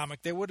Ennis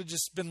comic, they would have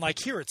just been like,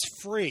 "Here,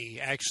 it's free."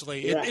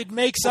 Actually, it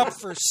makes up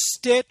for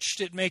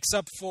Stitched. It makes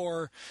up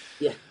for.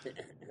 Yeah.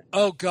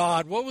 Oh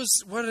God,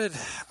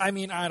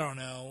 I don't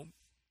know.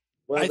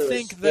 Well, I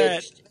think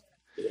that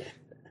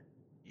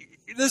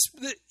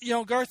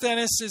Garth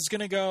Ennis is going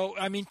to go.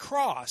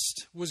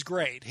 Crossed was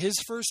great. His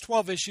first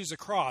 12 issues of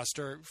Crossed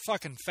are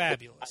fucking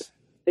fabulous.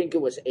 I think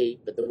it was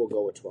 8, but then we'll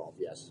go with 12,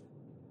 yes.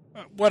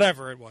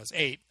 Whatever it was,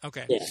 8.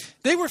 Okay. Yeah.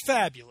 They were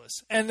fabulous,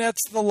 and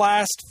that's the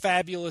last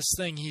fabulous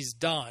thing he's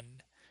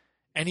done.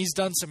 And he's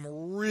done some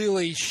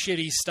really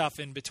shitty stuff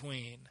in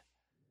between.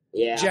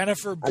 Yeah.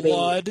 Jennifer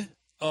Blood.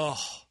 But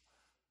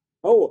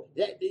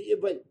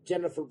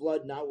Jennifer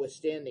Blood,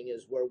 notwithstanding,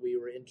 is where we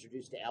were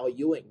introduced to Al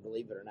Ewing,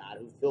 believe it or not,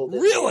 who filled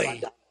in.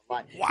 Really?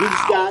 Wow.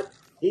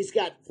 He's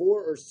got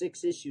 4 or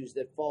 6 issues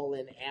that fall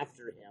in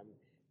after him,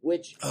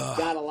 which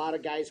got a lot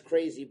of guys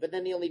crazy. But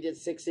then he only did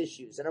 6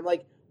 issues. And I'm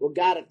like, well,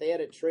 God, if they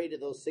had a trade of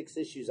those 6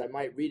 issues, I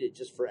might read it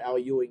just for Al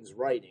Ewing's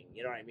writing.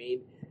 You know what I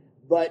mean?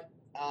 But,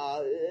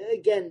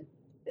 again,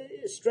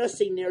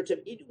 stressing narrative.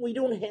 We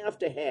don't have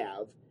to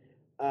have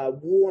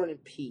War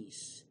and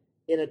Peace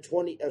in a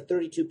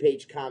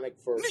 32-page comic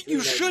for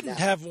You shouldn't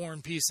have War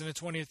and Peace in a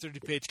 20 or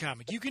 30-page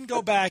comic. You can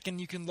go back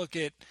and you can look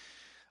at,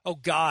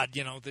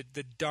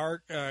 the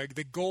dark,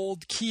 the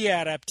gold key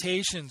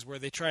adaptations where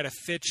they try to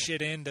fit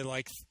shit into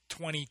like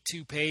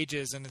 22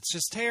 pages, and it's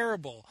just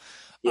terrible.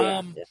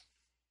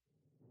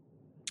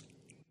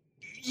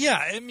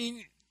 Yeah,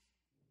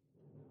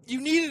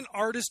 you need an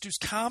artist who's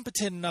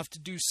competent enough to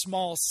do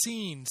small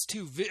scenes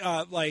too,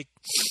 like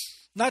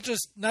not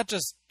just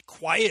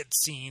quiet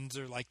scenes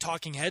or like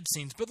talking head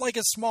scenes, but like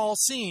a small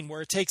scene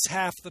where it takes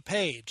half the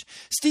page.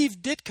 Steve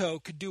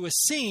Ditko could do a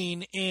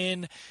scene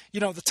in,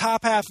 the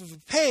top half of a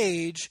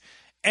page,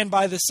 and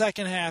by the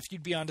second half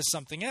you'd be onto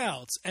something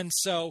else. And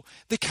so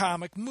the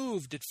comic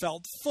moved, it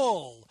felt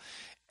full,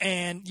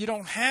 and you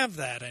don't have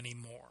that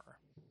anymore.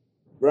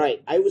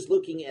 Right. I was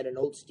looking at an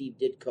old Steve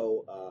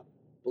Ditko,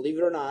 believe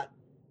it or not,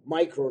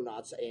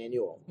 Micronauts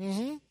annual.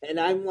 Mm-hmm. And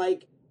I'm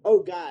like, oh,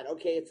 God,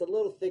 okay, it's a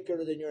little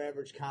thicker than your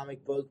average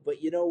comic book,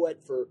 but you know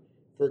what? For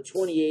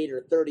 28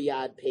 or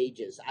 30-odd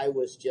pages, I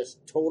was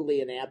just totally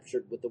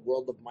enraptured with the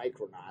world of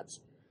Micronauts,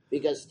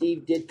 because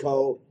Steve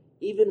Ditko,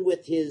 even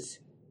with his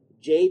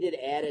jaded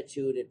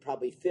attitude at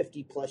probably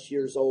 50-plus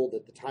years old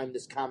at the time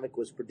this comic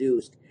was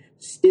produced,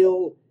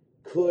 still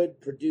could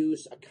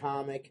produce a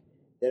comic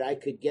that I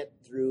could get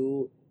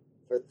through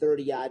for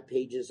 30-odd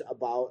pages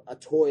about a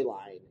toy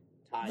line.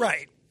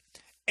 Right.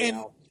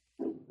 And...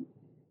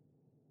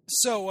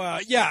 So,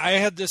 I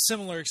had this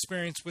similar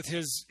experience with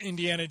his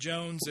Indiana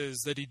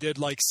Joneses, that he did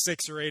like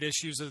 6 or 8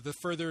 issues of the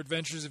Further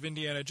Adventures of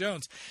Indiana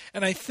Jones.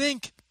 And I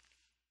think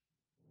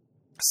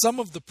some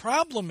of the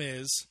problem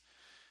is,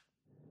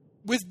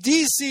 with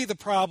DC, the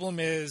problem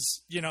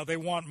is, they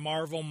want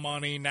Marvel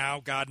money.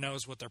 Now God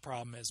knows what their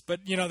problem is.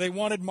 But, they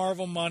wanted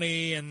Marvel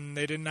money and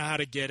they didn't know how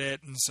to get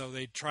it. And so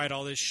they tried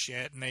all this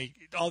shit and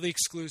all the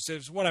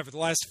exclusives, whatever, the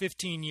last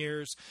 15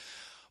 years.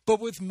 But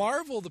with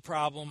Marvel, the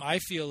problem, I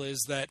feel,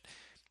 is that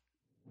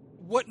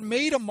what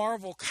made a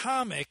Marvel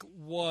comic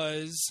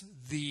was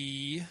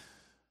the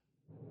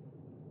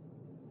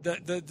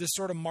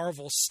sort of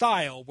Marvel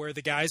style, where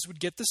the guys would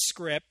get the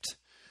script,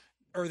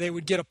 or they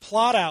would get a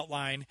plot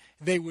outline,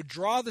 they would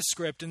draw the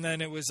script, and then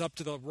it was up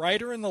to the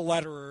writer and the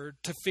letterer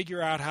to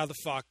figure out how the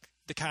fuck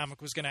the comic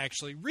was going to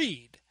actually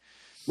read.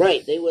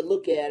 Right. They would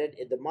look at it,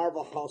 and the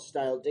Marvel House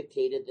style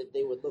dictated that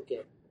they would look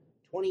at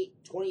 20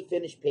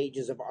 finished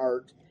pages of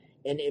art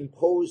and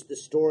impose the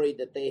story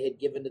that they had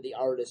given to the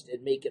artist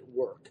and make it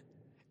work.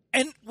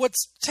 And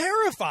what's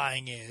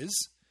terrifying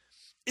is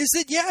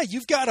that, yeah,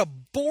 you've got a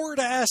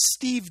bored-ass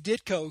Steve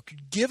Ditko who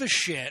could give a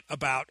shit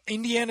about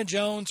Indiana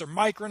Jones or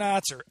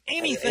Micronauts or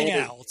anything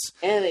else.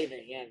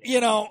 Anything.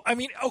 I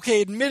mean,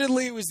 okay,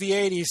 admittedly it was the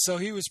 80s, so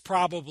he was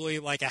probably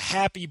like a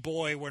happy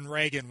boy when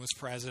Reagan was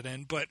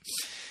president, but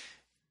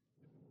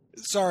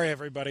sorry,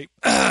 everybody.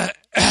 A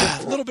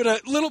little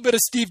bit of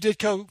Steve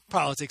Ditko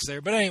politics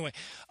there, but anyway.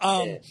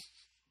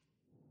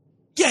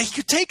 Yeah, he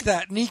could take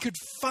that and he could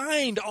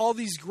find all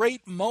these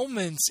great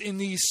moments in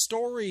these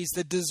stories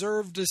that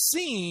deserved a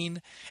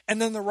scene,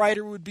 and then the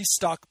writer would be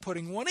stuck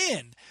putting one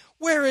in.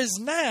 Whereas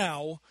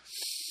now,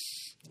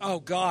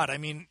 oh God, I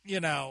mean,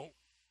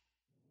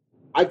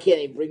 I can't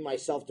even bring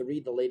myself to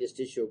read the latest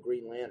issue of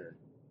Green Lantern.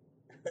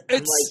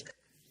 It's like,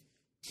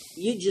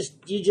 you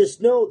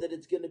just know that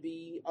it's going to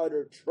be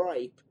utter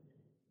tripe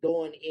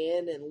going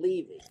in and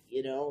leaving,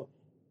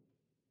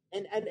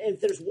 And if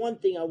there's one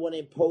thing I want to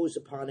impose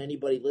upon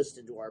anybody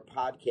listening to our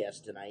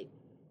podcast tonight,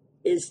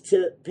 is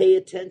to pay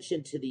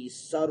attention to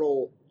these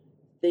subtle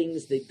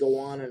things that go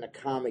on in a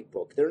comic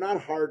book. They're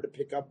not hard to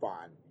pick up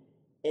on.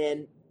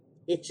 And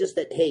it's just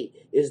that, hey,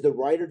 is the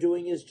writer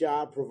doing his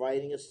job,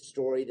 providing a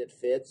story that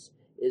fits?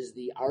 Is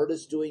the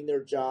artist doing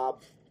their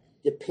job,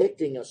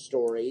 depicting a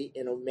story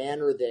in a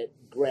manner that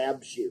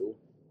grabs you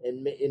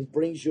and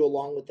brings you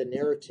along with the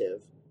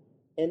narrative?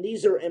 And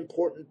these are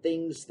important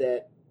things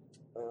that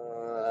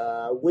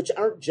which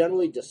aren't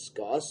generally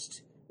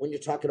discussed when you're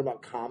talking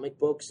about comic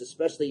books,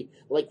 especially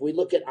like we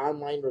look at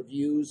online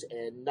reviews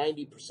and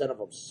 90% of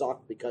them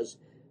suck because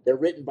they're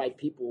written by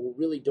people who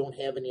really don't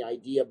have any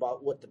idea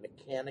about what the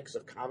mechanics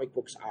of comic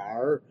books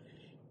are.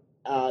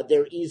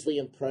 They're easily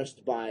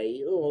impressed by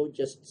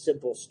just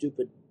simple,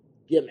 stupid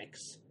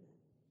gimmicks.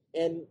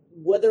 And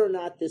whether or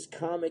not this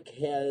comic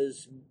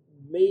has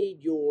made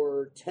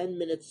your 10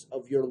 minutes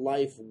of your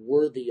life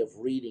worthy of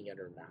reading it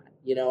or not,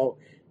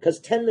 because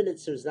 10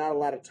 minutes is not a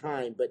lot of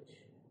time, but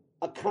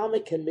a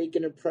comic can make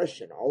an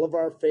impression. All of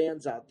our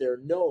fans out there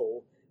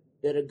know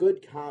that a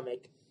good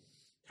comic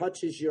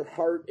touches your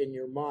heart and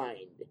your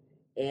mind.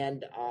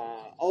 And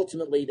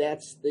ultimately,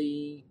 that's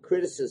the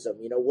criticism,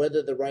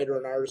 whether the writer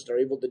and artist are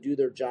able to do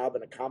their job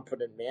in a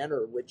competent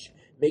manner, which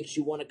makes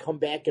you want to come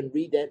back and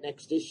read that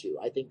next issue.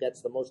 I think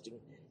that's the most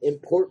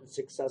important,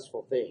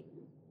 successful thing.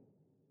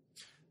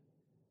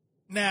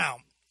 Now,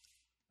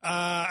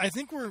 I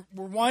think we're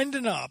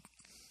winding up,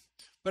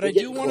 but I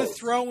do want to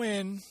throw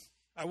in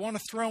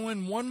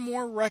one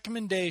more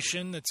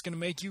recommendation that's going to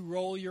make you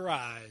roll your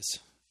eyes.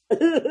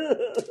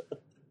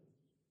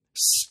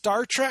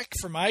 Star Trek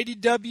from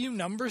IDW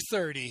number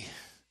 30.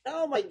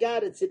 Oh my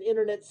God, it's an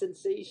internet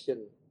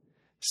sensation.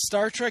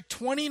 Star Trek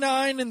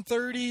 29 and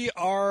 30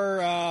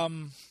 are...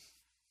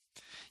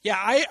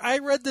 I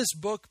read this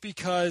book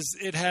because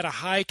it had a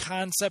high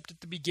concept at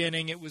the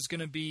beginning. It was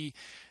going to be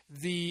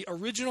the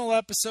original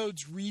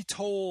episodes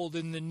retold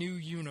in the new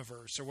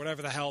universe, or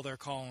whatever the hell they're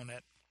calling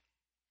it.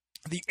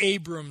 The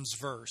Abrams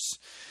verse.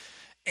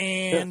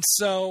 And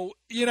so,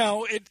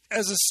 it,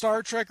 as a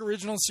Star Trek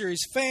original series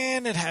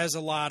fan, it has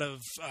a lot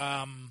of,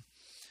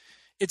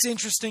 it's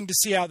interesting to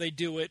see how they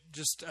do it,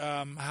 just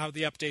how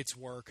the updates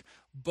work.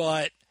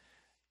 But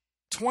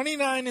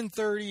 29 and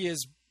 30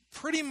 is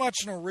pretty much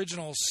an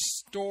original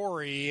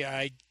story,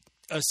 I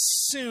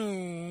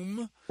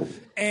assume.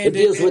 And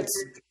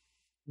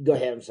Go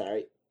ahead, I'm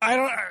sorry.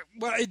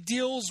 It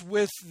deals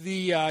with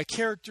the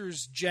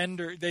character's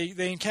gender.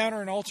 They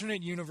encounter an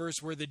alternate universe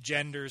where the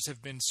genders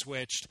have been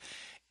switched.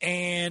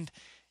 And,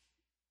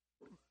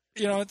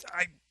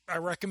 I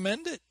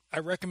recommend it. I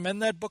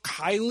recommend that book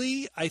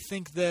highly. I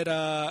think that,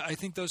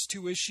 those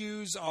two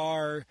issues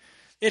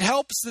it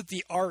helps that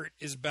the art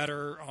is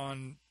better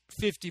on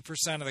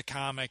 50% of the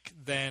comic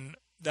than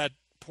that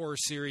poor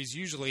series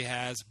usually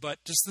has, but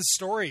just the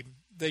story.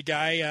 The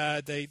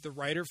guy, the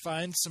writer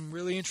finds some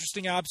really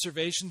interesting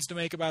observations to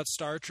make about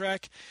Star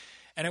Trek,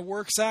 and it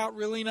works out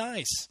really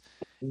nice.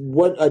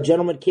 What a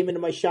gentleman came into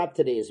my shop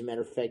today, as a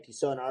matter of fact. He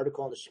saw an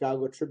article in the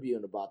Chicago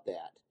Tribune about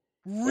that.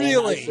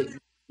 Really? And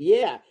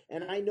yeah,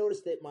 and I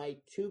noticed that my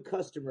two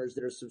customers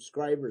that are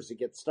subscribers that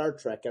get Star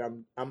Trek,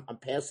 and I'm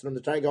passing them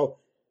the time. I go,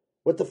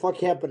 what the fuck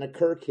happened to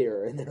Kirk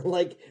here? And they're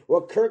like,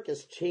 well, Kirk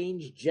has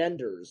changed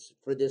genders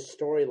for this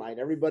storyline.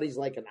 Everybody's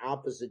like an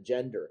opposite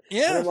gender.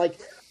 Yeah. And I'm like,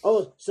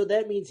 oh, so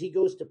that means he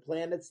goes to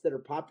planets that are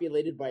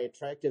populated by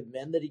attractive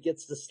men that he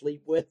gets to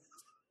sleep with?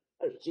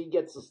 Or she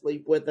gets to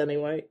sleep with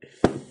anyway.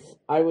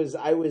 I was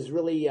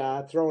really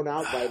thrown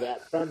out by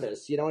that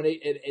premise, you know, and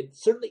it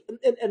certainly,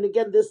 and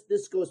again,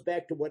 this goes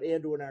back to what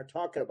Andrew and I are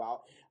talking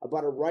about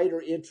a writer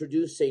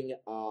introducing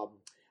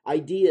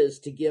ideas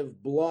to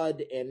give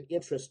blood and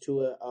interest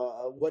to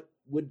a what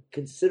would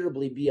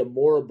considerably be a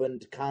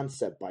moribund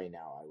concept by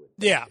now, I would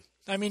think. Yeah.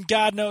 I mean,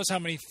 God knows how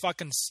many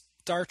fucking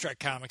Star Trek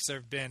comics there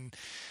have been.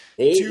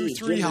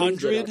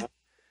 200-300?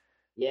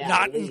 Yeah.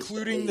 Not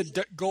including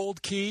the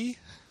Gold Key.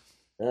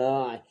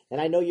 And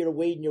I know you're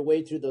wading your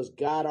way through those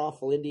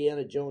god-awful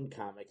Indiana Jones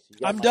comics.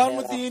 I'm done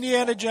with the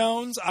Indiana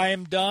Jones. I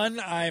am done.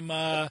 I'm,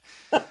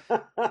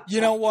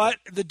 you know what?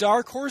 The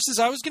Dark Horses,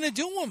 I was going to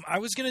do them.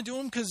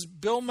 Because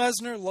Bill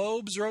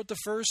Messner-Loebs wrote the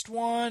first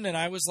one, and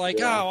I was like,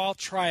 I'll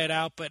try it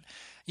out. But,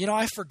 you know,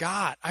 I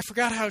forgot. I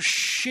forgot how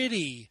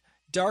shitty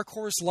Dark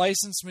Horse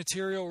licensed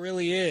material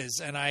really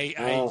is. And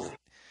I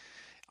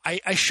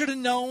should have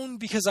known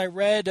because I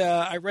read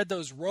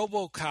those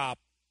RoboCop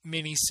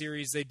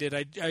miniseries they did.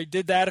 I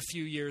did that a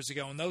few years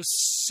ago, and those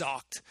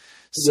sucked.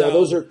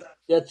 So, yeah,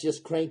 that's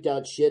just cranked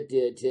out shit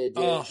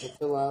to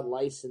fill out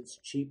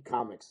licensed cheap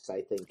comics. I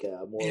think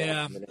more.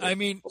 Yeah, I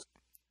mean,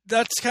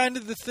 that's kind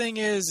of the thing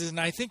is, and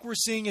I think we're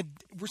seeing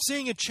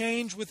a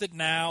change with it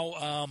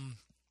now.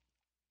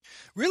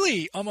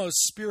 Really,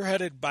 almost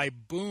spearheaded by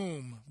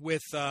Boom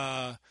with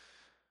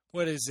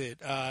what is it?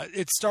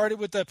 It started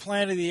with the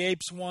Planet of the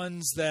Apes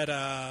ones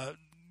that.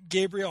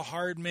 Gabriel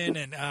Hardman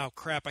and I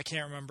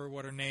can't remember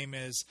what her name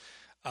is.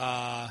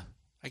 I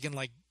can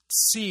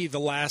see the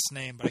last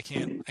name, but I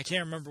can't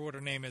remember what her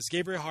name is.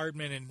 Gabriel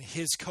Hardman and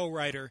his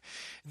co-writer,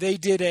 they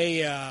did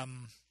a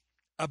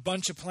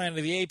bunch of Planet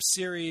of the Apes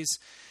series,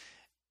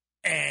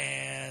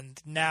 and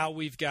now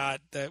we've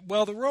got the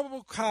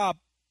RoboCop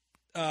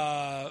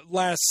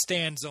Last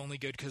Stand's only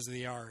good because of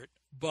the art,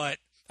 but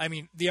I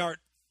mean the art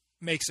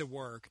makes it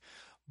work.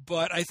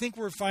 But I think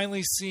we're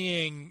finally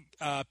seeing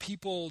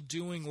people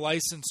doing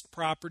licensed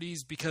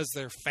properties because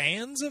they're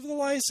fans of the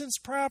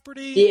licensed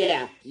property.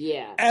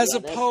 Yeah. As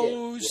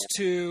opposed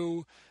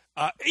to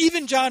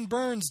even John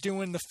Burns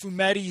doing the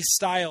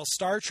Fumetti-style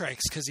Star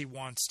Treks because he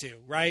wants to,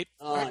 right?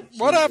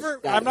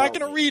 Whatever. I'm not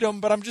going to read them,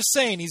 but I'm just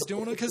saying he's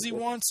doing it because he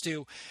wants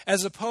to.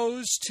 As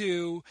opposed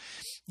to,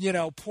 you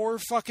know, poor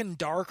fucking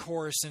Dark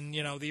Horse in,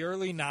 you know, the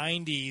early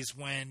 90s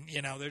when,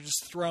 you know, they're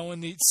just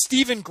throwing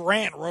Stephen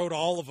Grant wrote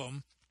all of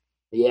them.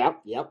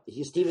 Yep.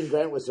 Stephen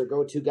Grant was their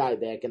go-to guy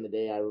back in the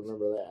day. I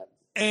remember that.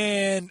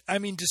 And I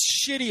mean, just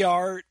shitty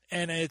art,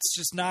 and it's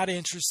just not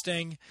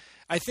interesting.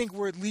 I think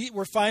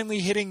we're finally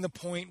hitting the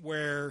point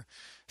where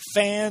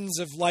fans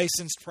of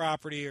licensed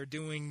property are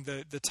doing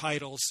the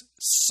titles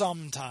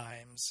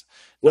sometimes,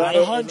 not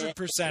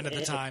 100% of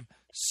the time.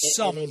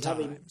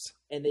 Sometimes.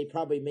 And they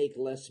probably make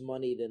less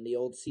money than the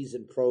old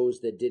seasoned pros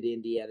that did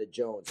Indiana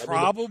Jones.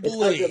 Probably. It's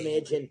hard to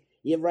imagine.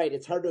 You're right.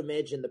 It's hard to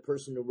imagine the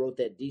person who wrote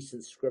that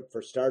decent script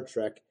for Star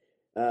Trek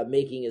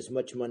making as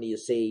much money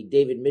as, say,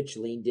 David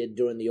Michelinie did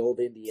during the old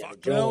Indiana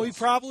Jones. No, he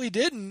probably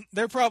didn't.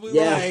 They're probably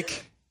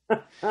like...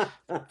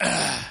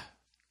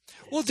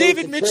 Well,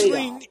 David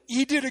Michelinie,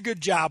 he did a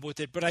good job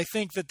with it, but I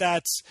think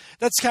that's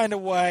kind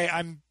of why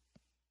I'm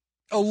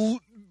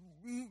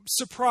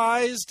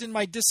surprised in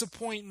my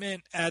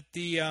disappointment at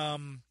the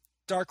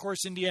Dark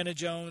Horse Indiana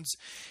Jones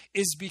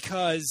is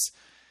because...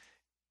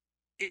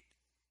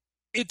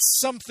 It's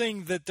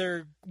something that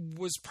there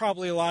was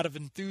probably a lot of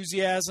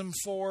enthusiasm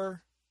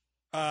for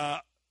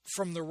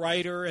from the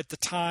writer at the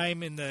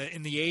time in the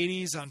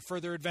 80s on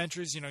Further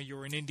Adventures. You know, you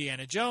were an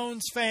Indiana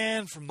Jones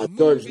fan from the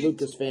George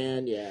Lucas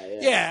fan, yeah.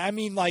 Yeah, I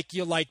mean, like,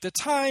 you like the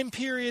time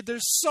period.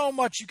 There's so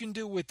much you can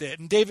do with it.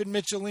 And David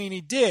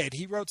Michelinie did.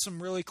 He wrote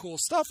some really cool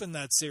stuff in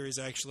that series,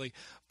 actually.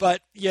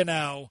 But, you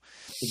know...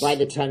 By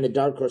the time the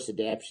Dark Horse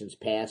adaptions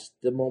passed,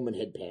 the moment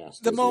had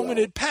passed. The moment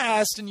had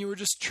passed, and you were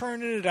just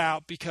churning it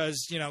out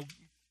because, you know...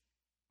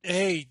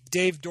 Hey,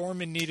 Dave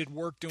Dorman needed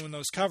work doing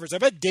those covers. I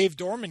bet Dave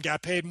Dorman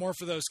got paid more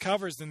for those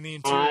covers than the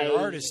interior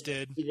artist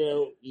did. You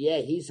know, yeah,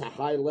 he's a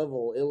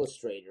high-level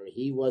illustrator.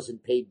 He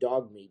wasn't paid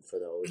dog meat for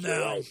those.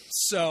 No, right.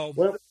 So...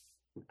 Well,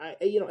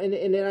 and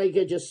then I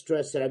could just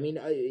stress that. I mean,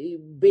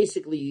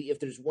 basically,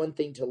 if there's one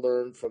thing to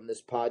learn from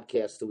this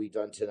podcast that we've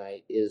done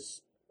tonight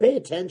is pay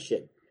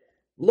attention.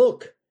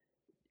 Look,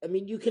 I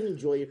mean, you can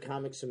enjoy your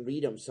comics and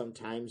read them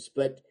sometimes,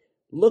 but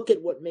look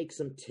at what makes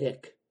them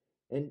tick.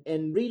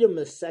 And read them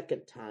a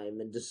second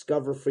time and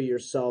discover for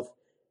yourself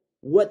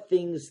what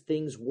things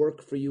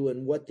work for you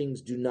and what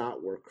things do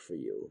not work for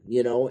you,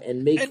 you know,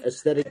 and make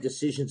aesthetic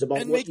decisions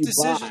about what you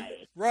buy.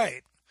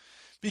 Right.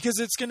 Because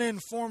it's going to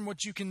inform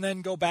what you can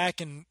then go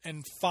back and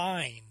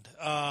find.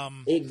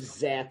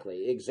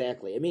 Exactly.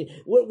 I mean,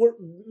 we're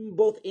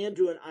both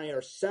Andrew and I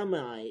are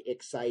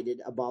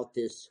semi-excited about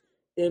this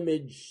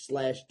Image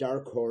 /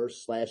 Dark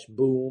Horse /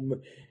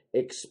 Boom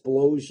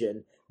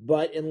explosion.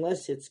 But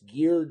unless it's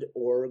geared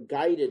or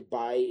guided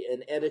by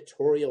an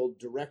editorial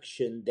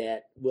direction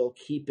that will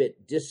keep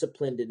it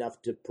disciplined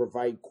enough to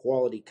provide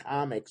quality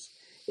comics,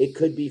 it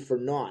could be for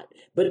naught.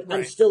 But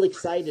I'm still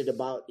excited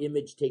about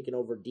Image taking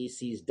over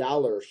DC's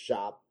dollar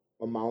shop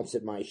amounts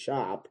at my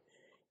shop.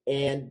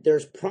 And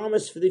there's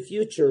promise for the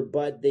future,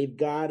 but they've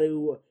got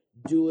to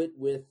do it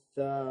with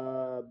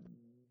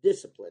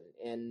discipline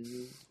and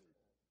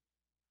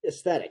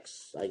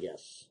aesthetics, I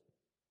guess.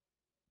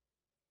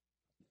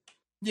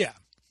 Yeah.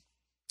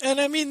 And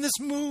I mean, this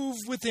move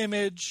with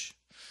Image,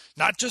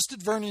 not just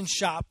at Vernon's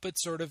shop, but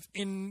sort of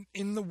in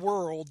the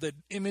world, that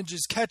Image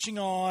is catching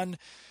on.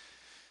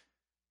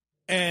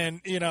 And,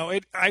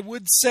 I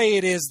would say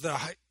it is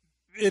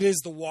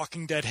the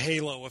Walking Dead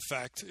halo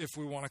effect, if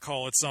we want to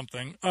call it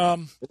something.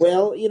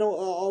 Well,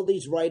 all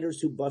these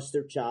writers who bust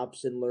their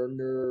chops and learn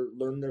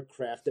their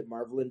craft at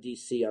Marvel and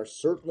DC are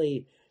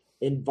certainly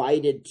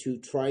invited to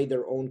try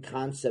their own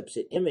concepts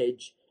at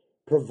Image,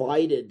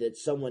 provided that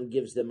someone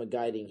gives them a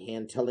guiding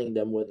hand telling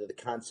them whether the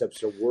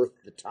concepts are worth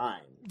the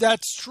time.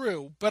 That's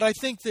true, but I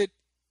think that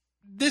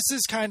this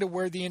is kind of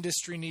where the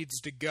industry needs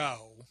to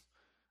go.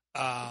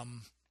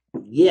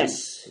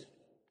 Yes.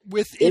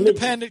 With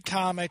independent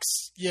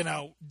comics,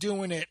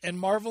 doing it, and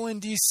Marvel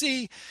and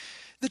DC,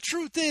 the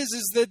truth is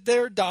that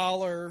their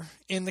dollar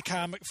in the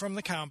from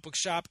the comic book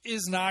shop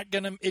is not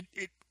gonna.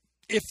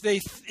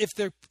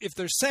 If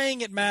they're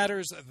saying it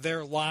matters,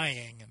 they're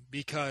lying,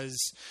 because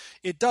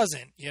it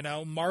doesn't.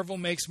 Marvel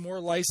makes more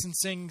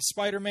licensing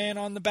Spider-Man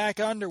on the back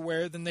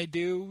underwear than they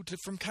do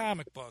from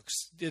comic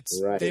books.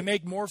 They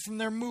make more from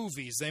their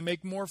movies. They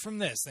make more from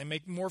this. They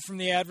make more from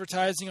the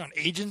advertising on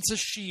Agents of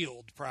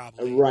S.H.I.E.L.D.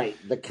 probably. Right.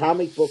 The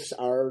comic books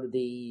are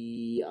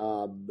the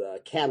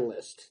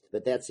catalyst,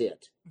 but that's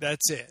it.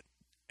 That's it.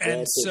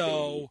 And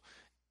so...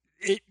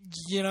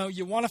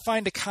 you want to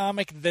find a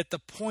comic that the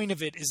point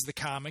of it is the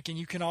comic, and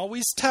you can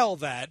always tell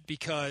that,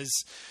 because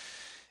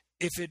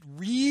if it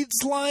reads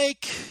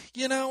like,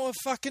 a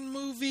fucking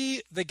movie,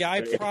 the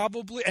guy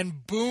probably,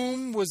 and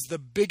Boom was the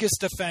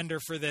biggest offender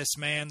for this,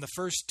 man. The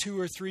first 2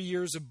 or 3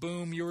 years of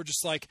Boom, you were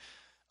just like,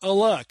 oh,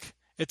 look,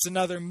 it's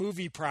another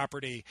movie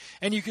property.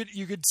 And you could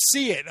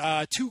see it.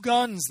 Two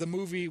Guns, the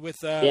movie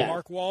with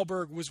Mark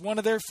Wahlberg, was one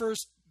of their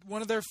first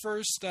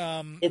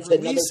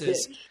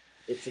releases.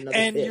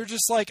 And pitch. You're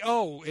just like,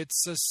 oh,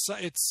 it's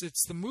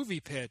the movie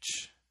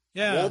pitch.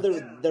 Yeah. Well,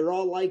 they're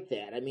all like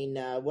that. I mean,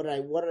 what did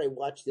I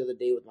watch the other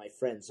day with my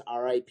friends?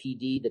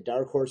 R.I.P.D., the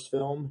Dark Horse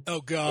film. Oh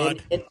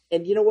God.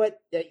 And you know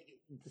what?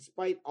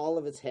 Despite all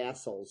of its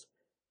hassles,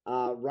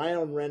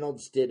 Ryan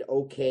Reynolds did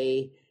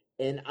okay.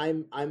 And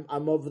I'm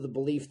of the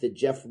belief that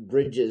Jeff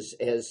Bridges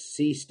has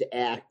ceased to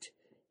act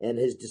and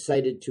has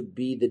decided to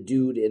be the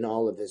dude in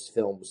all of his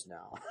films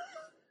now.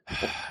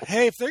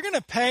 Hey, if they're going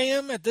to pay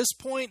him at this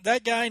point,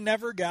 that guy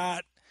never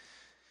got...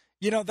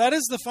 that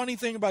is the funny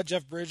thing about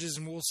Jeff Bridges,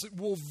 and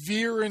we'll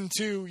veer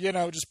into,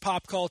 just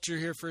pop culture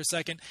here for a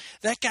second.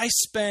 That guy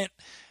spent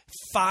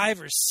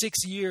 5 or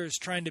 6 years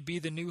trying to be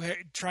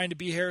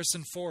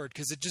Harrison Ford,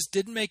 because it just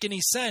didn't make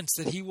any sense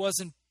that he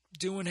wasn't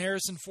doing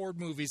Harrison Ford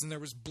movies, and there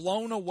was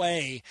Blown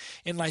Away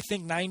in, I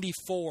think,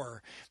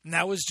 94, and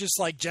that was just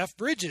like Jeff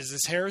Bridges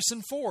is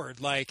Harrison Ford,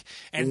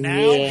 and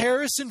now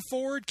Harrison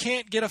Ford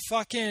can't get a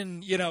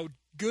fucking,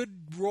 good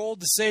role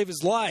to save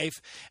his life,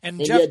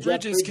 and Jeff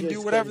Bridges can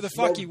do whatever the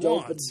fuck he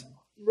wants.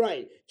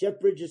 Right. Jeff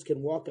Bridges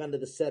can walk onto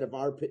the set of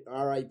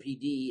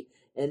R.I.P.D.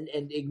 and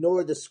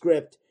ignore the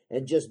script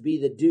and just be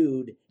the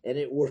dude, and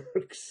it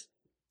works.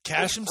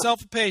 Cash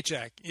himself a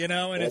paycheck, and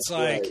That's it's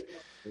like... Right.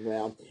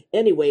 Well,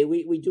 anyway,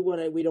 we don't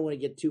want to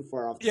get too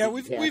far off.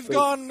 We've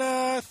gone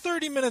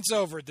 30 minutes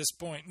over at this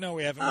point. No,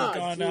 we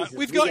haven't.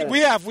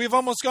 We've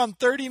almost gone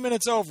 30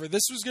 minutes over.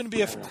 This was going to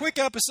be a quick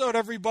episode,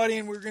 everybody,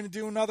 and we're going to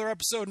do another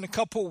episode in a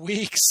couple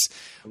weeks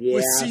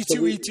with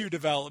C2E2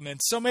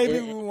 development. So maybe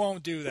we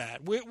won't do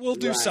that. We'll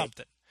do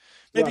something.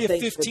 Maybe a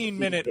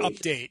 15-minute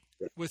update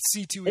with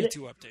C2E2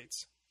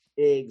 updates.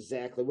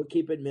 Exactly. We'll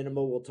keep it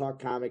minimal. We'll talk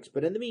comics,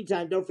 but in the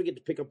meantime, don't forget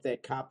to pick up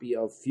that copy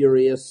of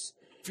Furious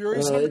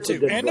number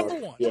 2 and book.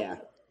 number 1. Yeah,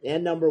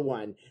 and number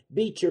 1.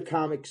 Beat your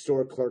comic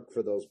store clerk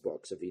for those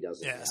books if he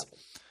doesn't have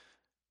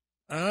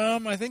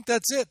them. I think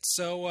that's it.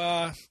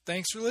 So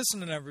thanks for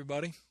listening,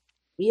 everybody.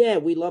 Yeah,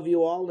 we love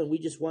you all, and we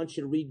just want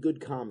you to read good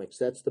comics.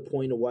 That's the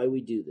point of why we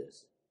do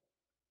this.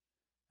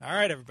 All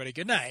right, everybody.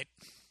 Good night.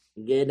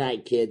 Good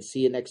night, kids.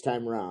 See you next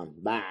time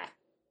around. Bye.